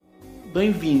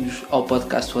Bem-vindos ao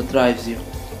podcast What Drives You.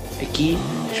 Aqui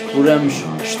exploramos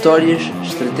histórias,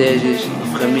 estratégias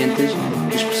e ferramentas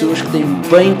das pessoas que têm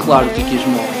bem claro o que as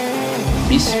move.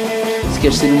 Por isso, se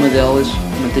queres ser uma delas,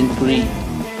 mantém-te por aí,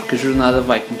 porque a jornada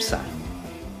vai começar.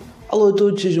 Olá a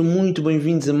todos, sejam muito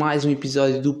bem-vindos a mais um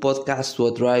episódio do podcast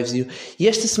What Drives You. E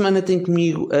esta semana tenho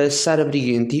comigo a Sara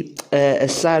Briganti. A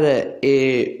Sara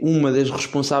é uma das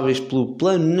responsáveis pelo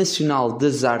Plano Nacional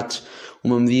das Artes,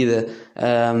 uma medida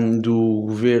do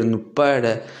governo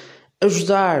para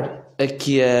ajudar a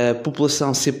que a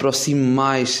população se aproxime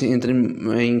mais, entre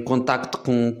em contacto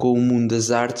com o mundo das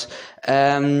artes.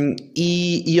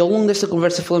 E ao longo desta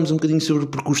conversa falamos um bocadinho sobre o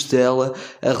percurso dela,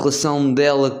 a relação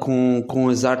dela com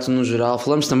as artes no geral.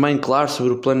 Falamos também, claro,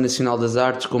 sobre o Plano Nacional das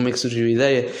Artes, como é que surgiu a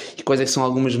ideia e quais é que são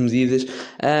algumas medidas,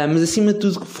 mas acima de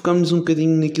tudo focamos um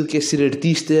bocadinho naquilo que é ser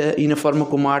artista e na forma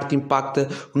como a arte impacta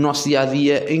o nosso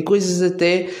dia-a-dia, em coisas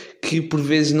até que por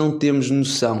vezes não temos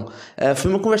noção. Foi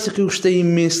uma conversa que eu gostei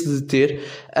imenso de ter,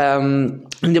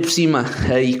 ainda por cima,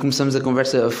 e começamos a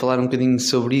conversa a falar um bocadinho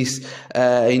sobre isso,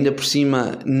 ainda por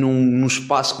cima num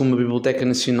espaço como a Biblioteca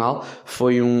Nacional.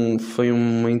 Foi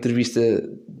uma entrevista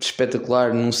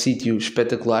espetacular, num sítio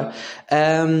espetacular,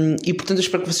 e portanto eu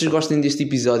espero que vocês gostem deste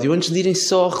episódio. Antes de irem,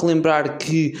 só relembrar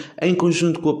que em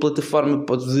conjunto com a plataforma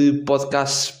de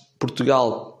Podcasts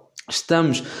Portugal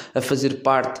estamos a fazer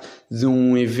parte de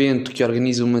um evento que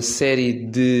organiza uma série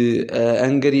de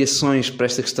angariações para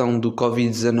esta questão do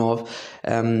Covid-19.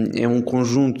 É um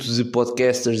conjunto de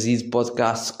podcasters e de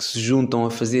podcasts que se juntam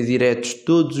a fazer diretos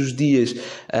todos os dias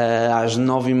às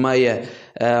 9h30,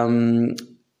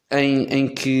 em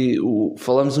que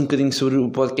falamos um bocadinho sobre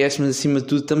o podcast, mas acima de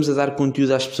tudo estamos a dar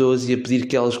conteúdo às pessoas e a pedir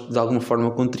que elas de alguma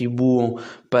forma contribuam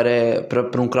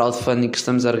para um crowdfunding que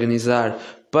estamos a organizar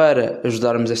para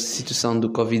ajudarmos esta situação do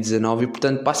Covid-19. E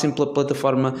portanto passem pela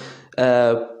plataforma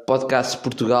Podcasts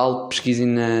Portugal, pesquisem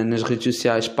nas redes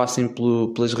sociais, passem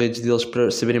pelas redes deles para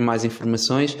saberem mais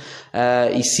informações,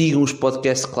 e sigam os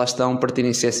podcasts que lá estão para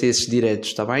terem acesso a esses diretos,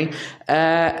 está bem?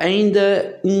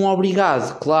 Ainda um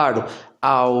obrigado, claro,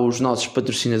 aos nossos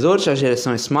patrocinadores, à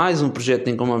Geração S+, um projeto que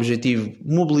tem como objetivo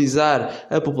mobilizar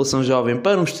a população jovem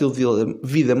para um estilo de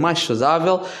vida mais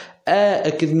saudável. A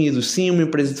Academia do Sim, uma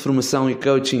empresa de formação e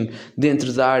coaching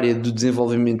dentro da área do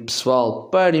desenvolvimento pessoal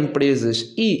para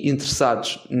empresas e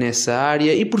interessados nessa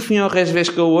área. E por fim ao Resves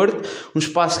Cowork, um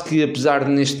espaço que, apesar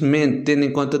de neste momento, tendo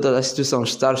em conta toda a situação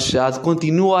estar fechado,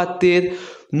 continua a ter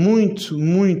muito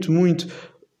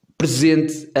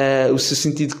presente o seu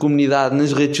sentido de comunidade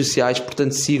nas redes sociais.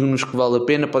 Portanto, sigam-nos, que vale a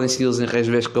pena. Podem segui-los em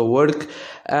Resves Cowork.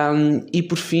 E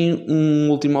por fim, um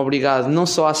último obrigado não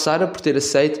só à Sara por ter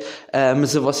aceito,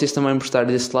 mas a vocês também por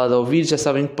estarem desse lado a ouvir. Já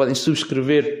sabem que podem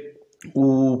subscrever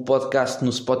o podcast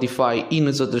no Spotify e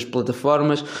nas outras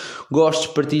plataformas.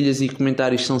 Gostos, partilhas e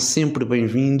comentários são sempre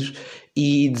bem-vindos,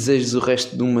 e desejo-vos o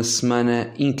resto de uma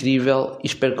semana incrível e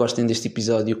espero que gostem deste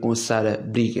episódio com a Sara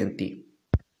Briganti.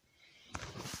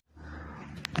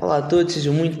 Olá a todos,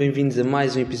 sejam muito bem-vindos a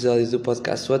mais um episódio do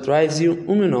podcast What Drives You.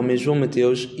 O meu nome é João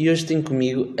Mateus e hoje tenho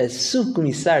comigo a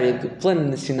subcomissária do Plano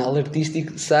Nacional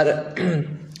Artístico, Sara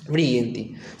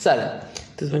Briganti. Sara,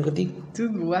 tudo bem contigo?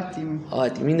 Tudo ótimo.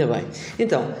 Ótimo, ainda bem.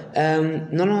 Então,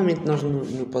 normalmente nós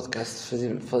no podcast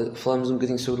falamos um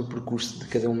bocadinho sobre o percurso de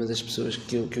cada uma das pessoas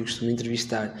que eu costumo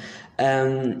entrevistar.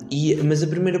 Mas a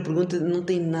primeira pergunta não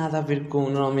tem nada a ver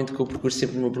normalmente com o percurso,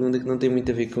 sempre uma pergunta que não tem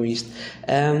muito a ver com isto.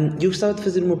 Eu gostava de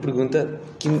fazer uma pergunta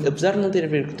que, apesar de não ter a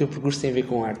ver com o teu percurso, tem a ver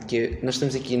com arte, que é, nós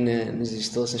estamos aqui nas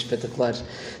instalações espetaculares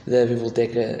da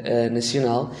Biblioteca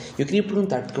Nacional. Eu queria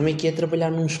perguntar-te como é que é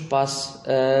trabalhar num espaço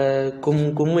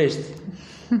como este?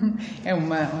 É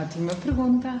uma ótima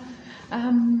pergunta.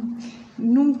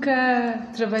 Nunca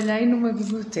trabalhei numa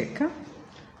biblioteca,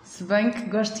 se bem que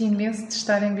gosto imenso de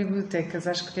estar em bibliotecas.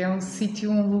 Acho que é um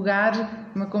sítio, um lugar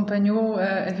que me acompanhou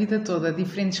a vida toda,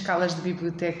 diferentes escalas de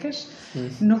bibliotecas.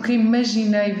 Nunca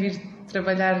imaginei vir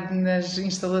trabalhar nas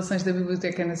instalações da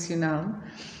Biblioteca Nacional,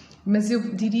 mas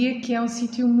eu diria que é um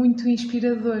sítio muito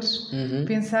inspirador.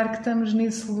 Pensar que estamos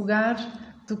nesse lugar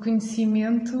do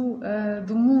conhecimento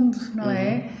do mundo, não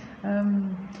é?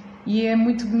 E é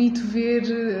muito bonito ver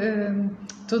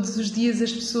todos os dias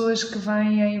as pessoas que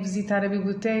vêm visitar a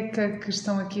biblioteca, que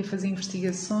estão aqui a fazer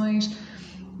investigações.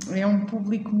 É um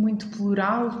público muito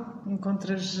plural,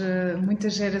 encontras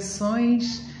muitas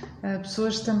gerações,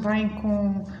 pessoas também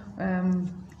com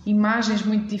imagens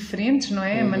muito diferentes, não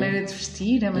é? A maneira de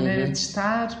vestir, a maneira de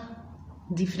estar,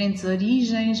 diferentes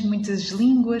origens, muitas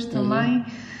línguas também.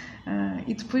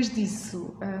 E depois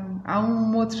disso, há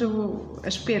um outro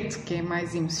aspecto que é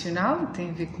mais emocional,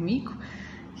 tem a ver comigo,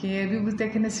 que é a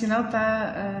Biblioteca Nacional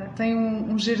tem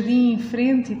um jardim em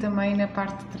frente e também na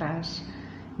parte de trás.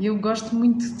 E eu gosto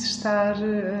muito de estar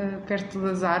perto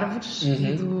das árvores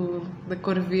e da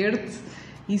cor verde.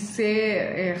 Isso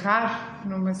é raro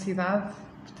numa cidade,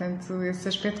 portanto, esse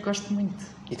aspecto gosto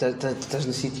muito. E estás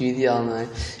no sítio ideal, não é?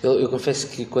 Eu confesso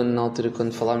que na altura,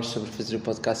 quando falámos sobre fazer o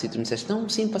podcast e tu me disseste, não,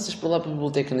 sim, passas por lá para a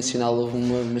Biblioteca Nacional, houve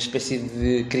uma espécie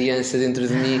de criança dentro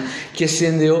de mim que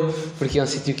acendeu, porque é um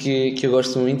sítio que eu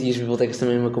gosto muito e as bibliotecas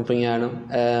também me acompanharam,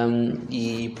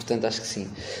 e portanto acho que sim.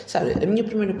 Sabe, a minha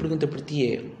primeira pergunta para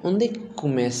ti é, onde é que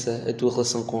começa a tua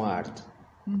relação com a arte?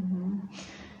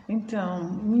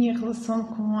 Então, minha relação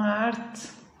com a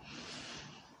arte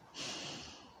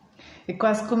é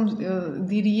quase como, eu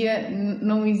diria,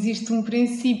 não existe um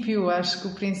princípio. Acho que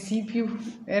o princípio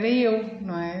era eu,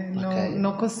 não é? Okay.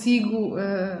 Não consigo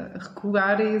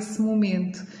recuar a esse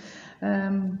momento.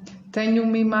 Tenho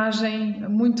uma imagem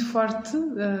muito forte,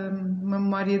 uma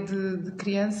memória de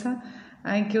criança,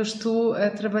 em que eu estou a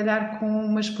trabalhar com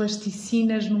umas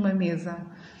plasticinas numa mesa.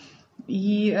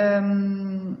 E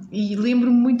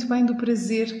lembro-me muito bem do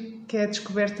prazer que é a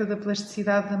descoberta da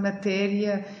plasticidade da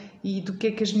matéria e do que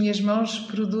é que as minhas mãos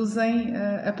produzem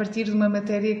a partir de uma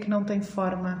matéria que não tem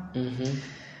forma.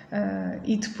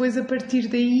 E depois, a partir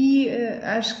daí,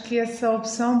 acho que essa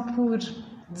opção por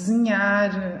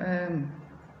desenhar,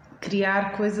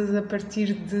 criar coisas a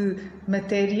partir de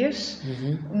matérias,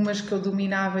 umas que eu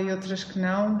dominava e outras que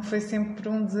não, foi sempre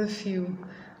um desafio.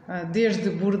 Desde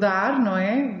bordar, não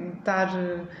é?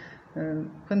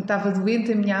 Quando estava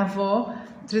doente, a minha avó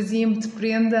trazia-me de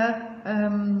prenda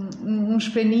uns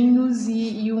paninhos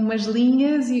e umas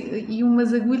linhas e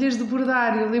umas agulhas de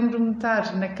bordar. Eu lembro-me de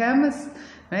estar na cama,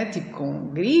 não é? Tipo com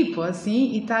gripe ou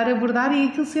assim, e estar a bordar e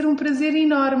aquilo ser um prazer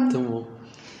enorme. Tão bom.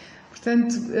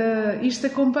 Portanto, isto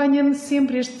acompanha-me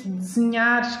sempre, este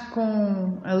desenhar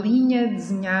com a linha,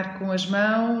 desenhar com as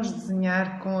mãos,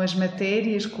 desenhar com as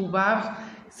matérias, com o barro,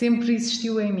 sempre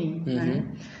existiu em mim. Não é?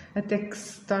 Até que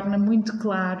se torna muito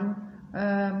claro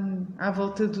à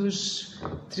volta dos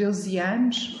 13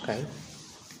 anos. Okay.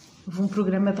 Houve um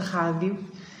programa de rádio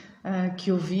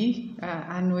que eu vi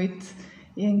à noite,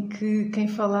 em que quem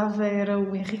falava era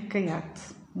o Henrique Caiate,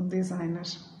 um designer.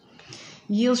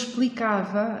 E ele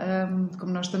explicava,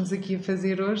 como nós estamos aqui a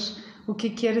fazer hoje, o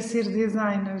que era ser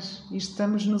designer. E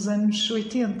estamos nos anos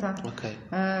 80, okay.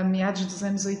 Meados dos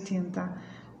anos 80.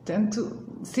 Portanto,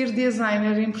 ser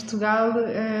designer em Portugal,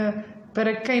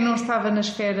 para quem não estava na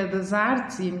esfera das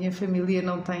artes, e a minha família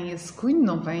não tem esse cunho,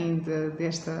 não vem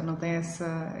não tem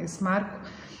esse marco,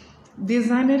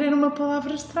 designer era uma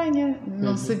palavra estranha.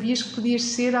 Não sabias que podias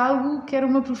ser algo que era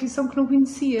uma profissão que não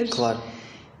conhecias. Claro.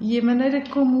 E a maneira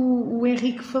como o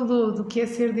Henrique falou do que é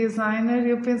ser designer,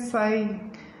 eu pensei,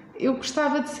 eu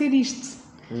gostava de ser isto.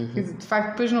 De facto,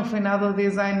 depois não foi nada o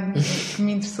design que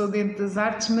me interessou dentro das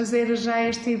artes, mas era já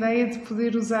esta ideia de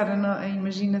poder usar a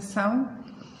imaginação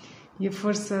e a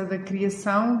força da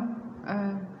criação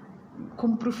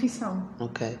como profissão.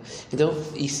 Ok. Então,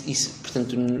 isso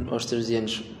portanto, aos 13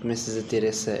 anos começas a ter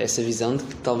essa visão de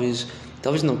que talvez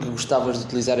não, que gostavas de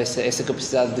utilizar essa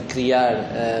capacidade de criar,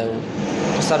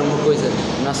 passar uma coisa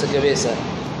na nossa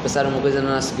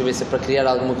cabeça para criar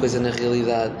alguma coisa na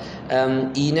realidade.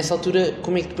 E nessa altura,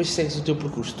 como é que depois segues o teu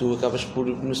percurso? Tu acabas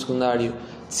no secundário,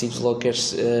 decides logo que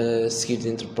queres seguir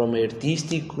dentro para o meio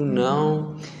artístico?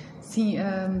 Não? Sim,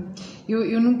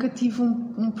 eu nunca tive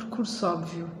um percurso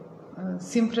óbvio.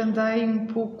 Sempre andei um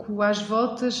pouco às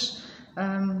voltas,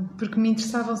 porque me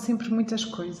interessavam sempre muitas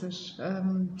coisas.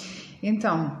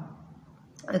 Então,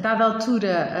 a dada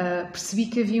altura, percebi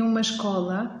que havia uma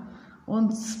escola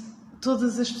onde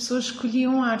todas as pessoas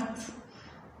escolhiam arte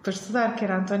para estudar, que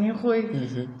era a António Arroio.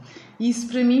 E isso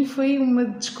para mim foi uma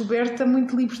descoberta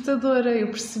muito libertadora. Eu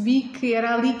percebi que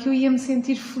era ali que eu ia me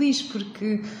sentir feliz,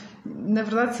 porque na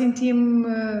verdade sentia-me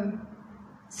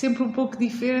sempre um pouco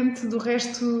diferente do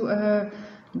resto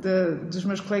dos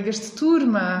meus colegas de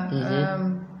turma.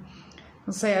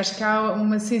 Não sei, acho que há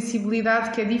uma sensibilidade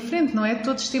que é diferente, não é?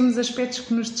 Todos temos aspectos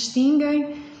que nos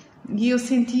distinguem. E eu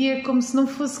sentia como se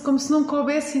não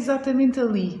coubesse exatamente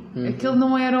ali. Aquele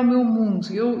não era o meu mundo.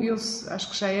 Eu acho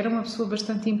que já era uma pessoa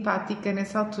bastante empática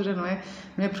nessa altura, não é?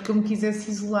 Não é porque eu me quisesse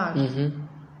isolar.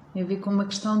 Tem a ver com uma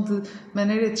questão de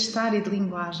maneira de estar e de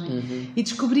linguagem. E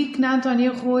descobri que na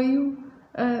António Arroio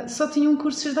só tinham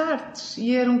cursos de artes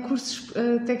e eram cursos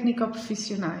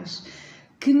técnico-profissionais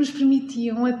que nos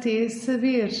permitiam até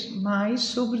saber mais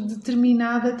sobre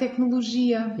determinada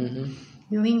tecnologia.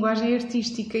 E linguagem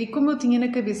artística. E como eu tinha na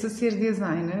cabeça ser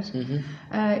designer,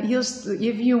 e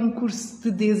havia um curso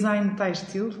de design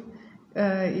têxtil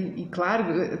E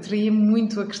claro, atraía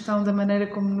muito a questão da maneira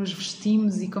como nos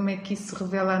vestimos e como é que isso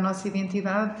revela a nossa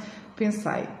identidade.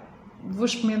 Pensei, vou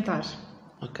experimentar.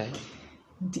 Ok.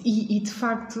 E de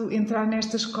facto, entrar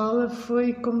nesta escola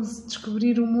foi como se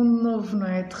descobrir um mundo novo, não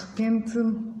é? De repente,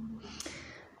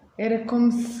 era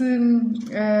como se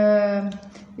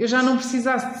eu já não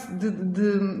precisasse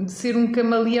de ser um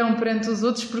camaleão perante os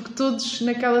outros, porque todos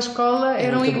naquela escola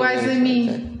eram iguais a mim.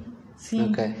 Okay. Sim.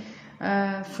 Okay.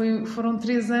 Foram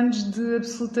 3 anos de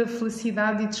absoluta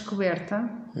felicidade e descoberta.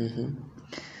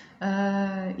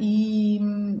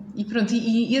 E pronto,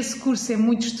 e esse curso é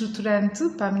muito estruturante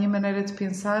para a minha maneira de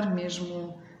pensar,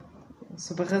 mesmo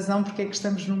sobre a razão porque é que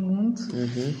estamos no mundo.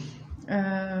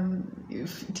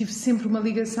 Tive sempre uma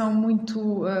ligação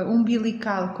muito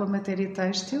umbilical com a matéria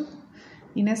têxtil,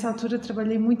 e nessa altura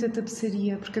trabalhei muito a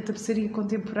tapeçaria, porque a tapeçaria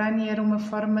contemporânea era uma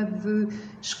forma de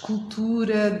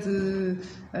escultura,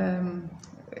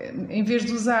 em vez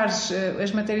de usar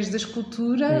as matérias da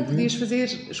escultura, podias fazer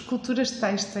esculturas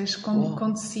têxteis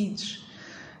com tecidos.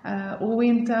 Ou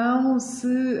então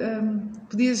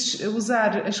podias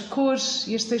usar as cores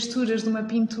e as texturas de uma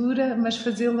pintura, mas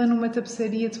fazê-la numa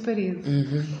tapeçaria de parede,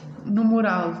 no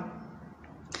mural.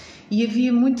 E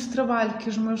havia muito trabalho que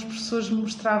os meus professores me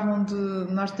mostravam do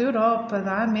norte da Europa,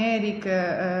 da América,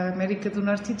 a América do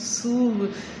Norte e do Sul,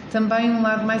 também um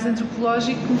lado mais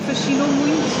antropológico que me fascinou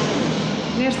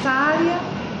muito nesta área,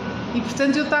 e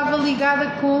portanto eu estava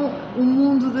ligada com o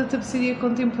mundo da tapeçaria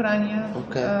contemporânea.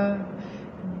 Okay.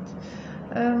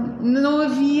 Não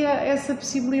havia essa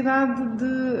possibilidade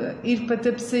de ir para a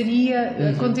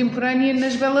tapeçaria contemporânea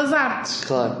nas belas artes.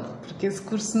 Claro. Porque esse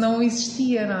curso não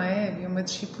existia, não é? Havia uma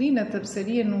disciplina,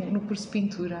 tapeçaria, no curso de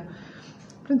pintura.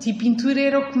 Pronto, e pintura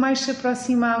era o que mais se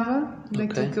aproximava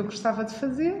daquilo que eu gostava de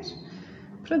fazer.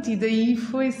 Pronto, e daí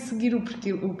foi seguir o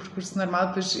percurso normal.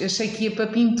 Depois achei que ia para a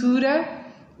pintura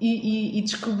e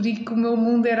descobri que o meu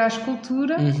mundo era a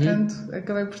escultura, portanto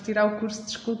acabei por tirar o curso de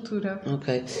escultura.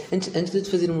 Ok. Antes de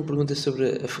te fazer uma pergunta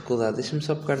sobre a faculdade, deixa-me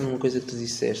só pegar numa coisa que tu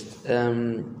disseste.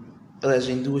 Aliás,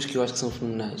 em duas que eu acho que são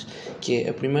fenomenais, que é,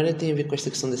 a primeira tem a ver com esta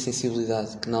questão da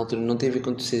sensibilidade, que na altura não tem a ver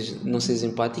com tu não seres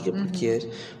empática, porque és,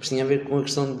 mas tinha a ver com a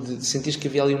questão de sentir que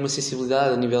havia ali uma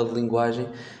sensibilidade a nível de linguagem.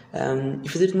 E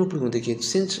fazer-te uma pergunta, que é, tu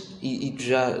sentes, e tu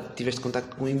já tiveste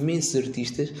contacto com imensos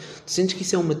artistas, tu sentes que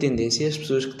isso é uma tendência, as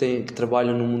pessoas que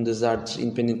trabalham no mundo das artes,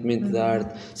 independentemente da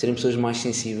arte, serem pessoas mais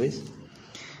sensíveis?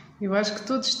 Eu acho que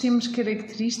todos temos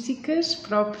características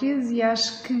próprias, e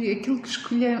acho que aquilo que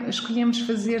escolhemos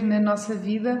fazer na nossa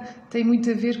vida tem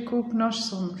muito a ver com o que nós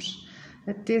somos.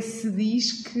 Até se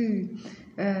diz que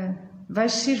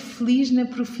vais ser feliz na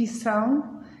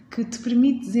profissão que te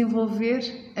permite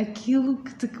desenvolver aquilo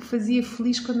que te fazia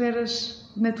feliz quando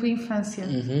eras na tua infância.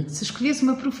 Se escolhesse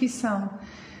uma profissão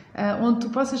onde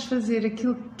tu possas fazer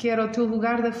aquilo que era o teu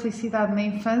lugar da felicidade na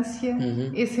infância,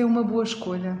 essa é uma boa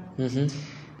escolha.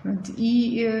 Pronto,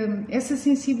 e essa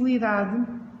sensibilidade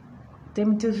tem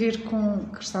muito a ver com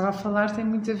o que estava a falar, tem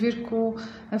muito a ver com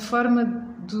a forma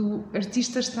do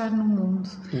artista estar no mundo,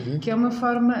 que é uma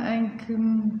forma em que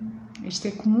isto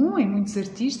é comum em muitos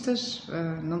artistas,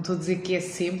 não estou a dizer que é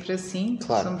sempre assim,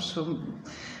 claro.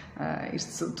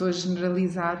 Estou a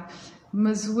generalizar,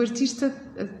 mas o artista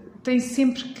tem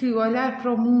sempre que olhar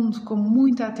para o mundo com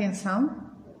muita atenção.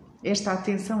 Esta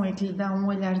atenção é que lhe dá um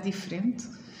olhar diferente,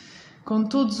 com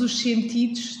todos os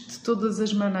sentidos, de todas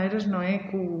as maneiras, não é?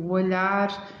 Com o olhar,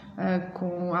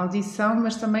 com a audição,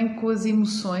 mas também com as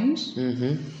emoções.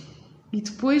 E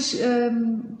depois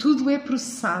tudo é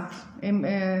processado.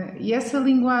 E essa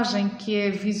linguagem que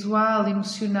é visual,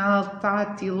 emocional,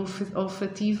 tátil,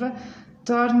 olfativa,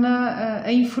 torna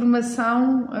a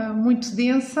informação muito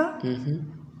densa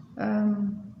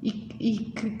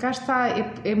e que cá está,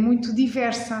 é muito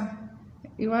diversa.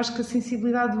 Eu acho que a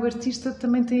sensibilidade do artista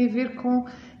também tem a ver com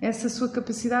essa sua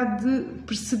capacidade de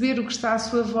perceber o que está à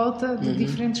sua volta de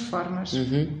diferentes formas.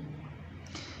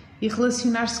 E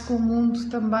relacionar-se com o mundo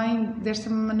também desta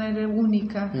maneira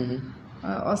única.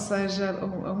 Ou seja,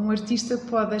 um artista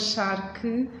pode achar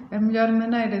que a melhor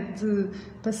maneira de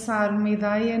passar uma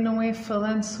ideia não é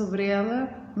falando sobre ela,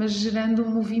 mas gerando um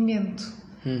movimento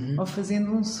ou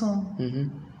fazendo um som.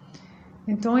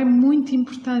 Então é muito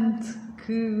importante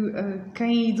que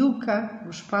quem educa,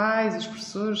 os pais, os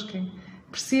professores, quem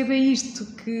perceba isto,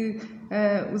 que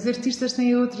os artistas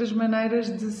têm outras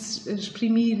maneiras de se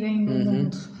exprimirem no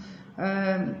mundo.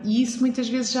 E isso muitas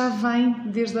vezes já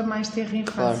vem desde a mais tenra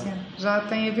infância. Claro. Já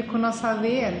tem a ver com o nosso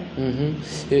ADN.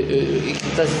 E o que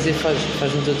estás a dizer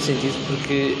faz-me todo sentido,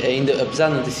 porque ainda, apesar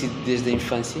de não ter sido desde a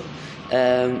infância,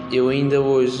 eu ainda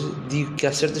hoje digo que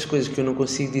há certas coisas que eu não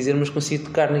consigo dizer, mas consigo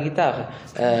tocar na guitarra.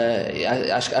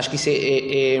 Acho que isso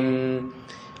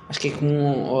acho que é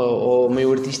comum ao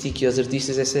meio artístico e aos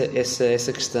artistas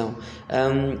essa questão.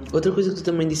 Outra coisa que tu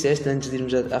também disseste antes de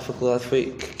irmos à faculdade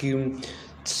foi que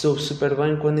te soube super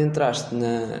bem quando entraste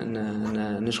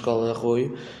na escola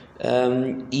Arroio,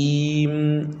 e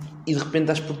de repente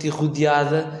estás por ti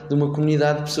rodeada de uma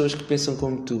comunidade de pessoas que pensam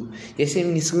como tu. E essa é a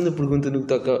minha segunda pergunta no que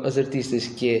toca aos artistas,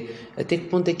 que é: até que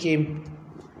ponto é que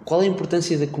qual é a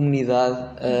importância da comunidade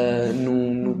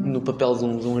no papel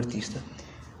de um artista?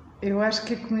 Eu acho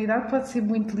que a comunidade pode ser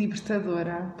muito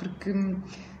libertadora, porque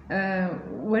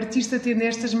o artista tendo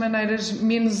estas maneiras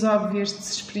menos óbvias de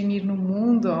se exprimir no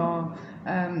mundo, ou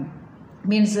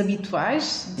menos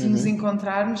habituais de nos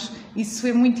encontrarmos, isso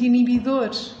é muito inibidor,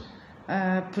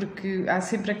 porque há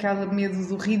sempre aquele medo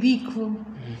do ridículo,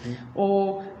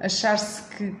 ou achar-se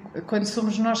que quando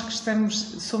somos nós que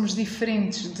somos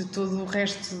diferentes de todo o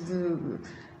resto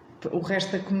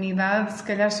da comunidade, se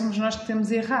calhar somos nós que estamos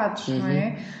errados, não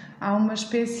é? Há uma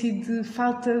espécie de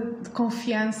falta de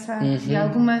confiança e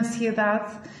alguma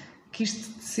ansiedade que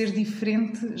isto de ser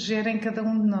diferente gera em cada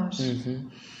um de nós.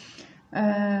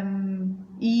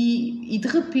 E de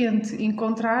repente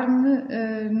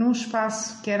encontrar-me num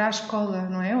espaço que era a escola,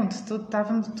 não é? Onde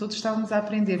todos estávamos a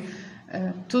aprender,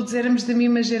 todos éramos da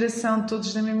mesma geração,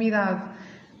 todos da mesma idade,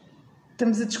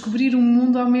 estamos a descobrir um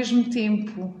mundo ao mesmo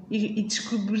tempo e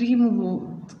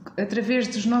descobrimos-lo através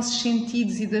dos nossos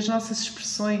sentidos e das nossas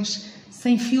expressões,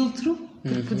 sem filtro,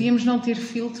 porque podíamos não ter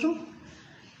filtro.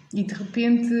 E de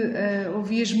repente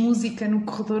ouvias música no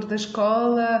corredor da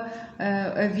escola,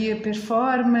 havia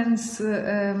performance,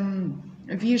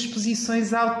 havia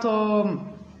exposições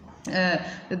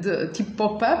tipo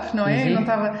pop-up, não é? Não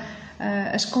estava,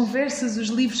 as conversas, os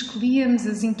livros que líamos,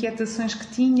 as inquietações que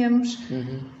tínhamos.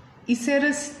 Isso era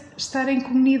estar em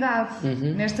comunidade,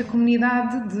 nesta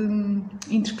comunidade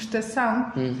de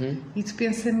interpretação e de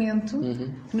pensamento,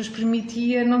 que nos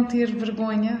permitia não ter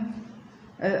vergonha.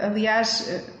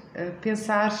 Aliás,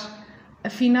 pensar,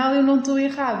 afinal eu não estou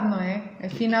errado, não é?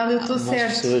 Afinal eu estou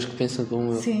certo. Há pessoas que pensam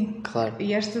como eu. Sim, claro.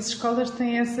 E estas escolas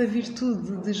têm essa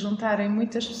virtude de juntarem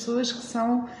muitas pessoas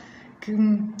que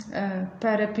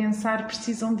para pensar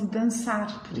precisam de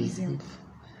dançar, por exemplo.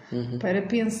 Para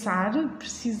pensar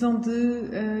precisam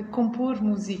de compor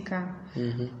música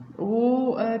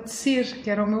ou tecer, que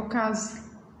era o meu caso.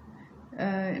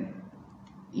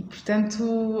 E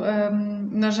portanto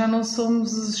nós já não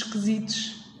somos os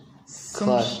esquisitos,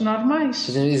 somos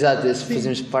normais. Exato,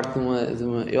 fazemos parte de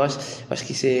uma. Eu acho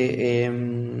que isso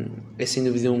é sem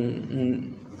dúvida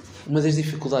uma das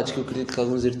dificuldades que eu acredito que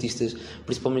alguns artistas,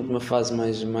 principalmente numa fase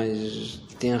mais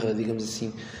tenra, digamos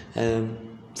assim,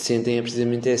 sentem, é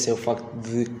precisamente essa, é o facto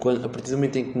de, a partir do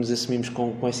momento em que nos assumimos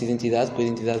com essa identidade, com a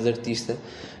identidade de artista,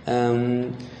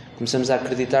 começamos a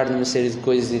acreditar numa série de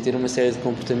coisas e a ter uma série de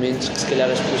comportamentos que se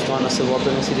calhar as pessoas que estão à nossa volta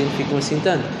não se identificam assim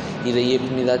tanto, e daí a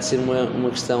comunidade ser uma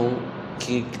questão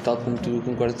que tal como tu, eu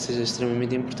concordo que seja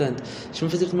extremamente importante.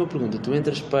 Deixa-me fazer-te uma pergunta. Tu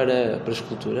entras para a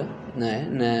escultura, não é?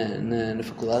 na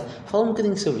faculdade. Fala um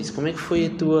bocadinho sobre isso. Como é que foi a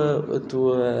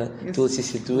tua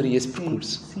licenciatura e esse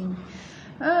percurso? Sim.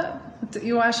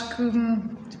 Eu acho que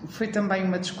foi também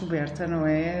uma descoberta, não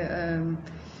é?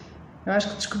 Eu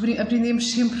acho que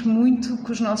aprendemos sempre muito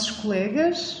com os nossos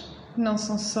colegas, não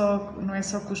é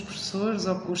só com os professores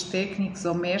ou com os técnicos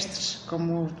ou mestres,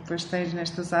 como depois tens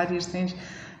nestas áreas, tens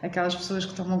aquelas pessoas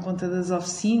que tomam conta das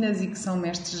oficinas e que são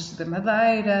mestres da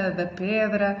madeira, da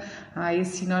pedra. Há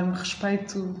esse enorme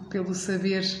respeito pelo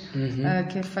saber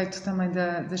que é feito também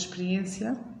da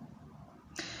experiência.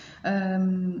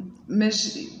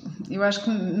 Mas eu acho que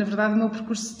na verdade o meu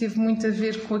percurso teve muito a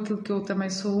ver com aquilo que eu também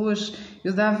sou hoje.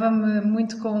 Eu dava-me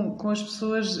muito com as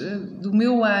pessoas do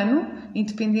meu ano,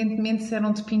 independentemente se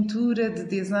eram de pintura, de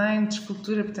design, de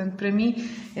escultura. Portanto, para mim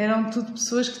eram tudo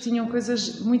pessoas que tinham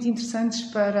coisas muito interessantes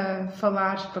para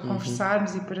falar, para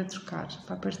conversarmos e para trocar,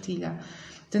 para a partilha.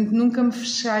 Portanto, nunca me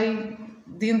fechei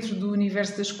dentro do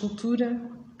universo da escultura,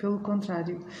 pelo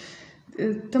contrário.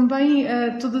 Também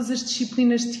todas as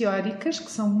disciplinas teóricas,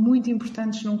 que são muito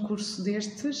importantes num curso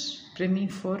destes, para mim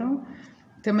foram,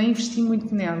 também investi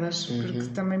muito nelas, porque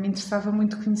também me interessava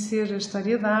muito conhecer a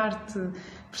história da arte,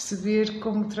 perceber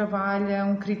como trabalha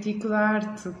um crítico de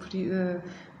arte,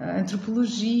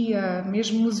 antropologia,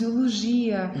 mesmo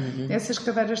museologia. Essas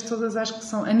cadeiras todas acho que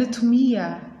são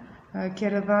anatomia, que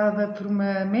era dada por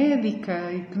uma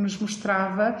médica e que nos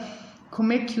mostrava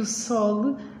como é que o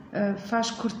sol faz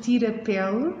curtir a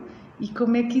pele e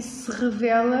como é que isso se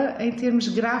revela em termos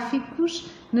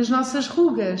gráficos nas nossas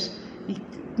rugas. e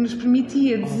que nos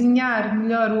permitia desenhar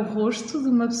melhor o rosto de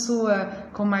uma pessoa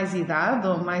com mais idade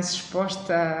ou mais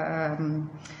exposta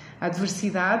a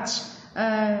adversidades.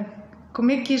 Como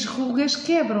é que as rugas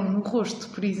quebram no rosto,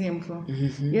 por exemplo.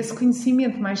 Esse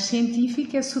conhecimento mais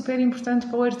científico é super importante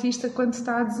para o artista quando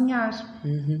está a desenhar.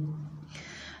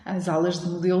 As aulas de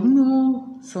modelo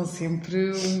nu são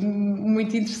sempre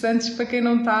muito interessantes para quem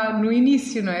não está no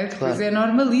início, não é? Depois é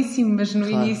normalíssimo, mas no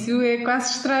início é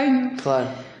quase estranho. Claro.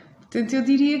 Portanto, eu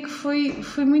diria que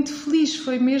foi muito feliz,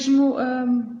 foi mesmo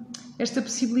esta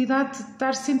possibilidade de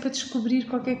estar sempre a descobrir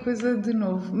qualquer coisa de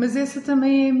novo. Mas essa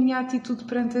também é a minha atitude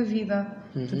perante a vida.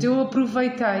 Portanto, eu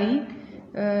aproveitei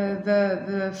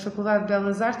da Faculdade de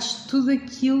Belas Artes tudo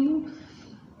aquilo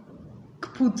que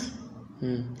pude.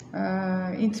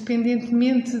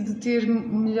 Independentemente de ter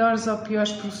melhores ou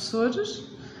piores professores,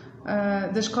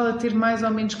 da escola ter mais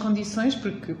ou menos condições,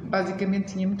 porque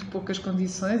basicamente tinha muito poucas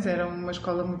condições, era uma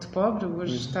escola muito pobre,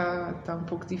 hoje está um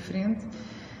pouco diferente,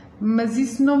 mas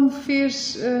isso não me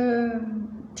fez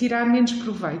tirar menos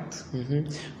proveito.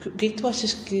 O que é que tu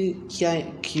achas que há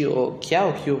em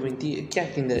ti, que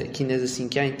ainda assim,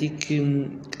 que há em ti que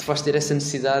te faz ter essa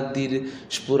necessidade de ir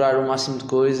explorar o máximo de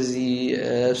coisas e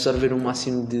absorver o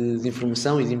máximo de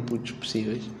informação e de inputs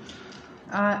possíveis?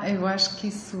 Eu acho que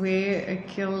isso é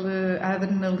a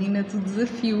adrenalina do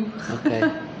desafio. Ok.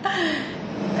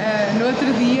 No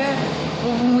outro dia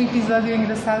houve um episódio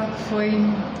engraçado que foi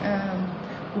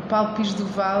o Paulo Pires do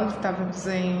Val. Estávamos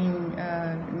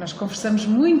nós conversamos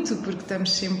muito porque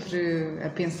estamos sempre a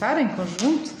pensar em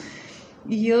conjunto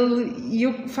e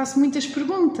eu faço muitas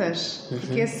perguntas,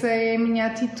 porque essa é a minha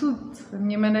atitude, a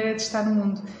minha maneira de estar no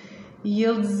mundo. E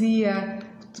ele dizia: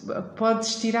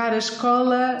 podes tirar a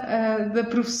escola da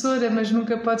professora, mas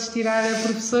nunca podes tirar a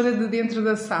professora de dentro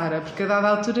da Sara, porque a dada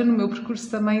altura no meu percurso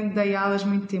também dei aulas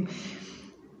muito tempo.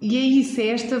 E é isso, é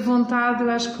esta vontade. Eu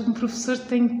acho que um professor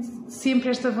tem sempre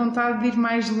esta vontade de ir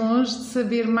mais longe, de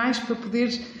saber mais para poder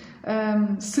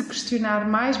se questionar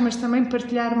mais, mas também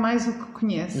partilhar mais o que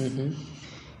conhece.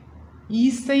 E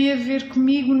isso tem a ver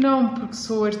comigo, não porque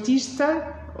sou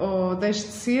artista ou deixo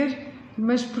de ser,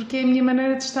 mas porque é a minha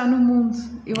maneira de estar no mundo.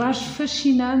 Eu acho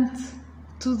fascinante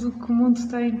tudo o que o mundo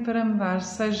tem para me dar,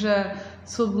 seja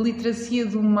sobre literacia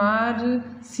do mar,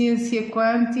 ciência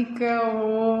quântica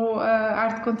ou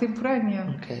arte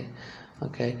contemporânea.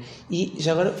 Ok. E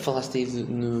já agora falaste aí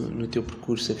no teu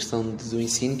percurso a questão do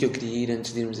ensino, que eu queria ir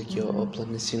antes de irmos aqui ao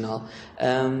Plano Nacional.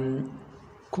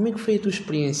 Como é que foi a tua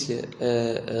experiência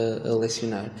a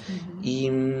lecionar?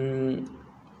 E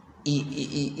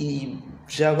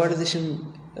já agora deixa-me...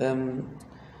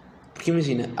 porque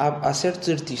imagina, há certos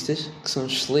artistas que são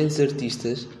excelentes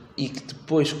artistas e que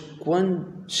depois, quando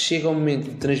chega o momento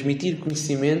de transmitir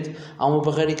conhecimento, há uma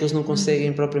barreira que eles não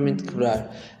conseguem propriamente quebrar.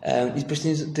 E depois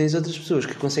tens outras pessoas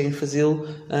que conseguem fazê-lo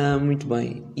muito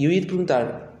bem. E eu ia-te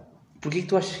perguntar, porquê é que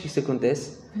tu achas que isto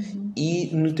acontece?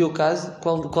 E no teu caso,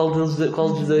 qual dos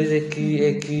dois é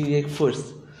que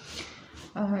foste?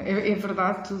 É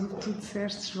verdade tudo o que tu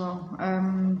disseste, João.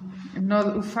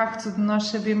 O facto de nós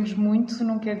sabermos muito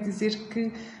não quer dizer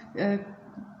que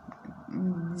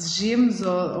desejemos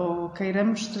ou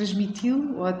queiramos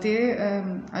transmiti-lo, ou até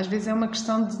às vezes é uma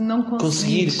questão de não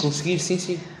conseguir. Conseguir,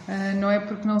 sim. Não é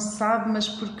porque não se sabe, mas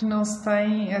porque não se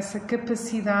tem essa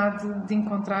capacidade de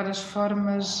encontrar as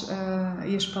formas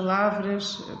e as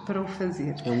palavras para o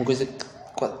fazer. É uma coisa que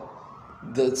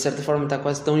de certa forma está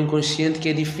quase tão inconsciente que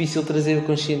é difícil trazer o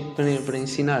consciente para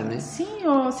ensinar, não é? Sim,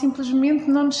 ou simplesmente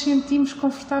não nos sentimos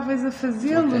confortáveis a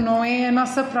fazê-lo, não é a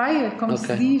nossa praia, como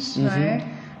se diz, não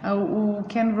é? O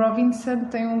Ken Robinson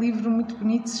tem um livro muito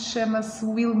bonito, chama-se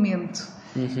O Elemento,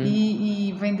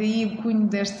 e vem daí o cunho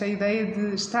desta ideia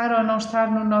de estar ou não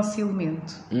estar no nosso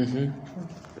elemento.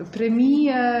 Para mim,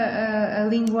 a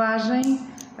linguagem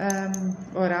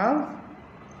oral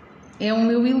é o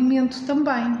meu elemento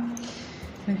também.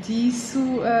 E isso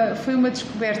foi uma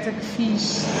descoberta que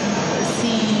fiz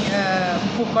assim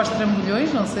um pouco aos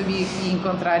trambolhões, não sabia que ia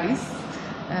encontrar isso.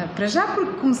 Para já,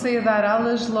 porque comecei a dar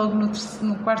aulas logo no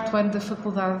 4º ano da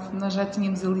faculdade. Nós já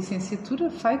tínhamos a licenciatura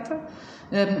feita,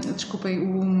 desculpem,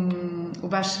 o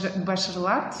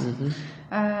bacharelato,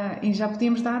 e já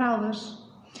podíamos dar aulas.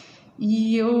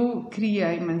 E eu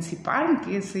queria emancipar-me,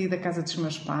 queria sair da casa dos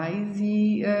meus pais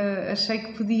e achei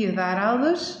que podia dar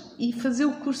aulas e fazer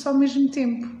o curso ao mesmo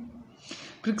tempo.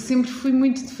 Porque sempre fui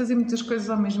muito de fazer muitas coisas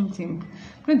ao mesmo tempo.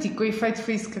 Pronto, e com efeito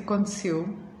foi isso que aconteceu.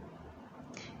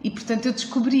 E, portanto, eu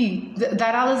descobri,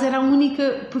 dar aulas era a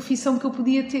única profissão que eu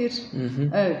podia ter,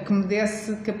 que me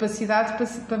desse capacidade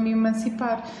para me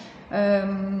emancipar,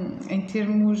 em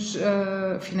termos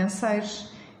financeiros.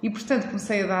 E, portanto,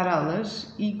 comecei a dar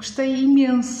aulas e gostei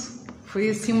imenso. Foi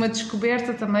assim uma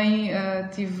descoberta também,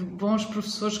 tive bons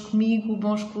professores comigo,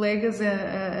 bons colegas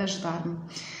a ajudar-me.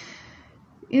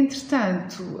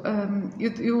 Entretanto,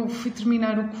 eu fui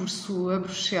terminar o curso a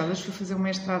Bruxelas, fui fazer um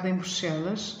mestrado em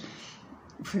Bruxelas.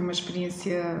 Foi uma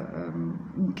experiência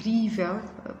incrível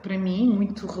para mim,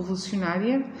 muito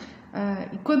revolucionária.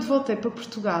 E quando voltei para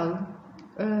Portugal,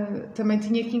 também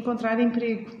tinha que encontrar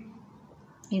emprego.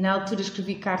 E na altura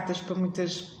escrevi cartas para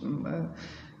muitas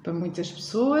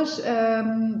pessoas,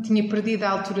 tinha perdido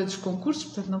a altura dos concursos,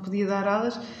 portanto não podia dar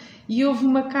aulas, e houve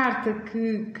uma carta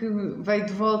que veio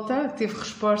de volta, teve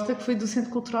resposta, que foi do Centro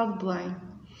Cultural de Belém,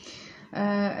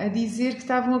 a dizer que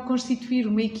estavam a constituir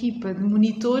uma equipa de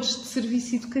monitores de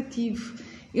serviço educativo.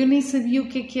 Eu nem sabia o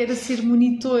que era ser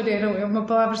monitor, é uma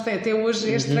palavra estranha, até hoje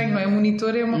é estranho, não é?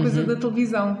 Monitor é uma coisa da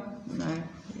televisão, não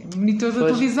é? Monitor da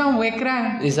televisão, o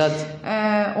ecrã. Exato.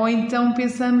 Ou então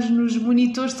pensamos nos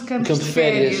monitores de campos de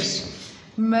férias.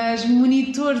 Mas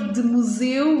monitor de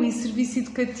museu e serviço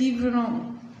educativo,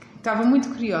 não... estava muito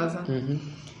curiosa.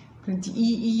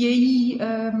 E aí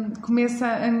começa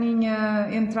a minha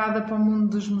entrada para o mundo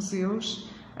dos museus,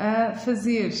 a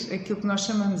fazer aquilo que nós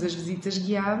chamamos as visitas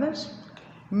guiadas.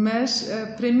 Mas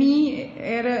para mim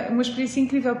era uma experiência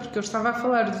incrível, porque eu estava a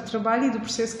falar do trabalho e do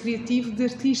processo criativo de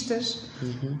artistas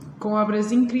com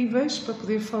obras incríveis para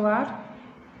poder falar,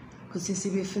 que o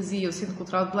CCB fazia, o Centro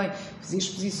Cultural de Belém fazia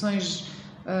exposições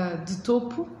de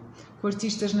topo com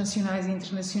artistas nacionais e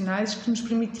internacionais que nos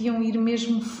permitiam ir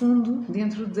mesmo fundo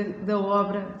dentro da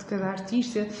obra de cada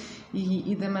artista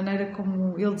e da maneira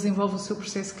como ele desenvolve o seu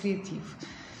processo criativo.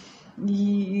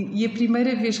 E a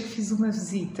primeira vez que fiz uma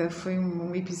visita foi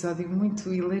um episódio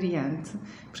muito hilariante,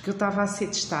 porque eu estava a ser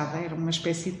testada, era uma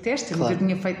espécie de teste, eu nunca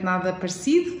tinha feito nada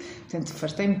parecido, portanto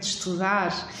fartei-me de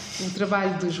estudar o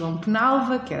trabalho do João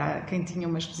Penalva, que era quem tinha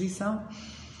uma exposição,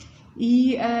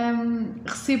 e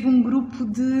recebo um grupo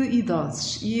de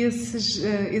idosos, e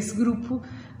esse grupo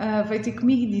veio ter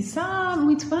comigo e disse: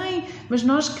 muito bem, mas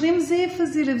nós queremos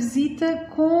fazer a visita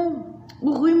com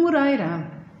o Rui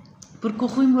Moreira. Porque o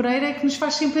Rui Moreira é que nos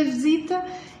faz sempre a visita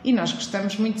e nós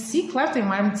gostamos muito de si, claro, tem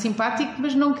um ar muito simpático,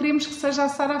 mas não queremos que seja a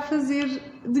Sara a fazer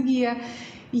de guia.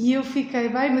 E eu fiquei,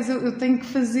 bem, mas eu tenho que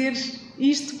fazer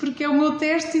isto porque é o meu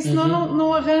teste e senão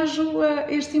não arranjo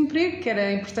este emprego, que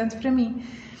era importante para mim.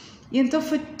 E então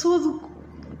foi tudo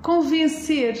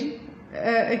convencer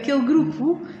aquele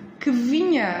grupo que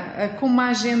vinha com uma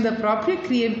agenda própria,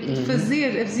 queria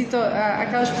fazer a visita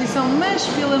àquela exposição, mas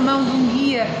pela mão de um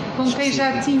guia com quem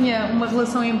já tinha uma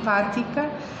relação empática.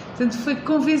 Portanto, foi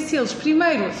convencê-los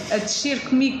primeiro a descer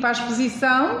comigo para a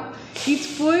exposição e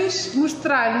depois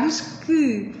mostrar-lhes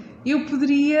que eu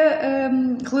poderia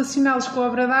relacioná-los com a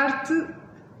obra de arte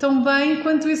tão bem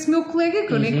quanto esse meu colega,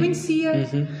 que eu nem conhecia.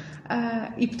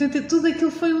 E, portanto, tudo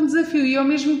aquilo foi um desafio. E, ao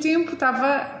mesmo tempo,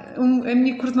 estava a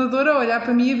minha coordenadora a olhar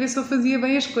para mim a ver se eu fazia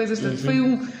bem as coisas. Portanto, foi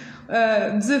um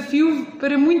desafio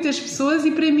para muitas pessoas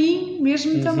e para mim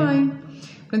mesmo também.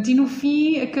 Portanto, e no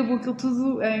fim acabou aquilo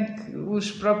tudo em que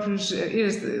os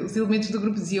elementos do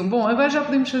grupo diziam: bom, agora já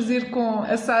podemos fazer com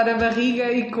a Sara Barriga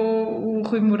e com o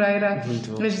Rui Moreira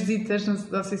as visitas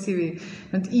ao CCB.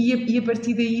 Portanto, e a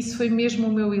partir daí isso foi mesmo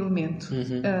o meu elemento,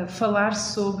 falar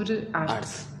sobre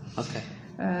arte. Ok.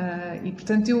 E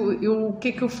portanto eu o que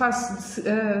é que eu faço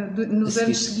nos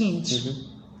anos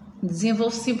seguintes?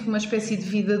 Desenvolvo sempre uma espécie de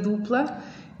vida dupla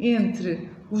entre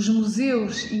os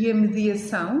museus e a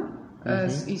mediação,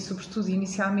 e sobretudo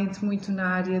inicialmente muito na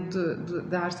área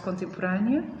da arte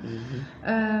contemporânea,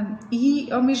 e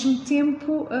ao mesmo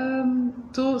tempo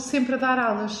estou sempre a dar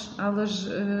aulas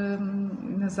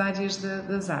nas áreas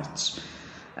das artes.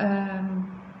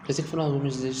 Quer dizer que foram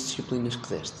algumas das disciplinas que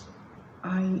deste?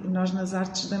 Nós nas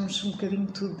artes damos um bocadinho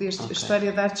tudo desde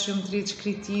história da arte, geometria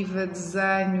descritiva,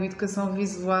 desenho, educação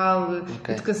visual,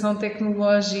 educação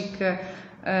tecnológica,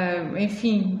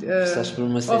 enfim,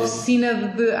 oficina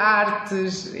de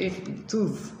artes, enfim,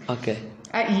 tudo.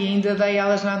 E ainda dei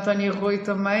aulas na Antónia Rui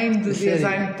também, de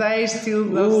design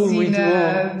têxtil, da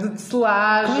oficina de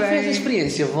tecelagem. Como é que foi essa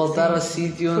experiência? Voltar ao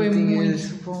sítio onde tinhas...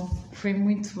 Muito bom. Foi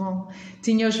muito bom.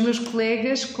 Tinha os meus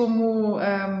colegas como...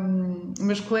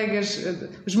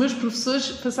 os meus professores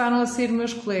passaram a ser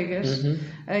meus colegas.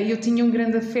 Eu tinha um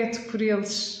grande afeto por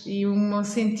eles e um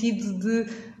sentido de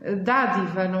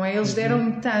dádiva, não é? Eles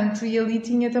deram-me tanto e ali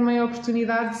tinha também a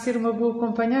oportunidade de ser uma boa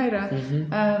companheira.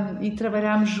 E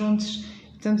trabalhámos juntos.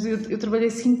 Portanto, eu trabalhei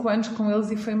 5 anos com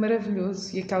eles e foi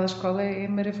maravilhoso. E aquela escola é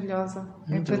maravilhosa.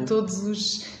 Muito para todos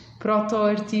os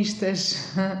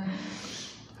proto-artistas.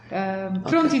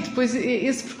 Pronto, e depois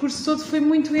esse percurso todo foi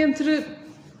muito entre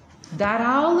dar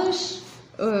aulas,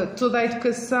 toda a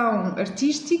educação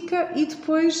artística e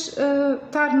depois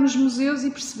estar nos museus e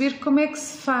perceber como é que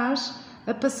se faz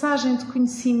a passagem de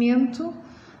conhecimento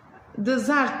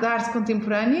da arte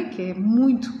contemporânea, que é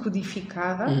muito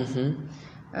codificada,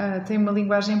 tem uma